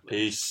next time.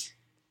 Peace.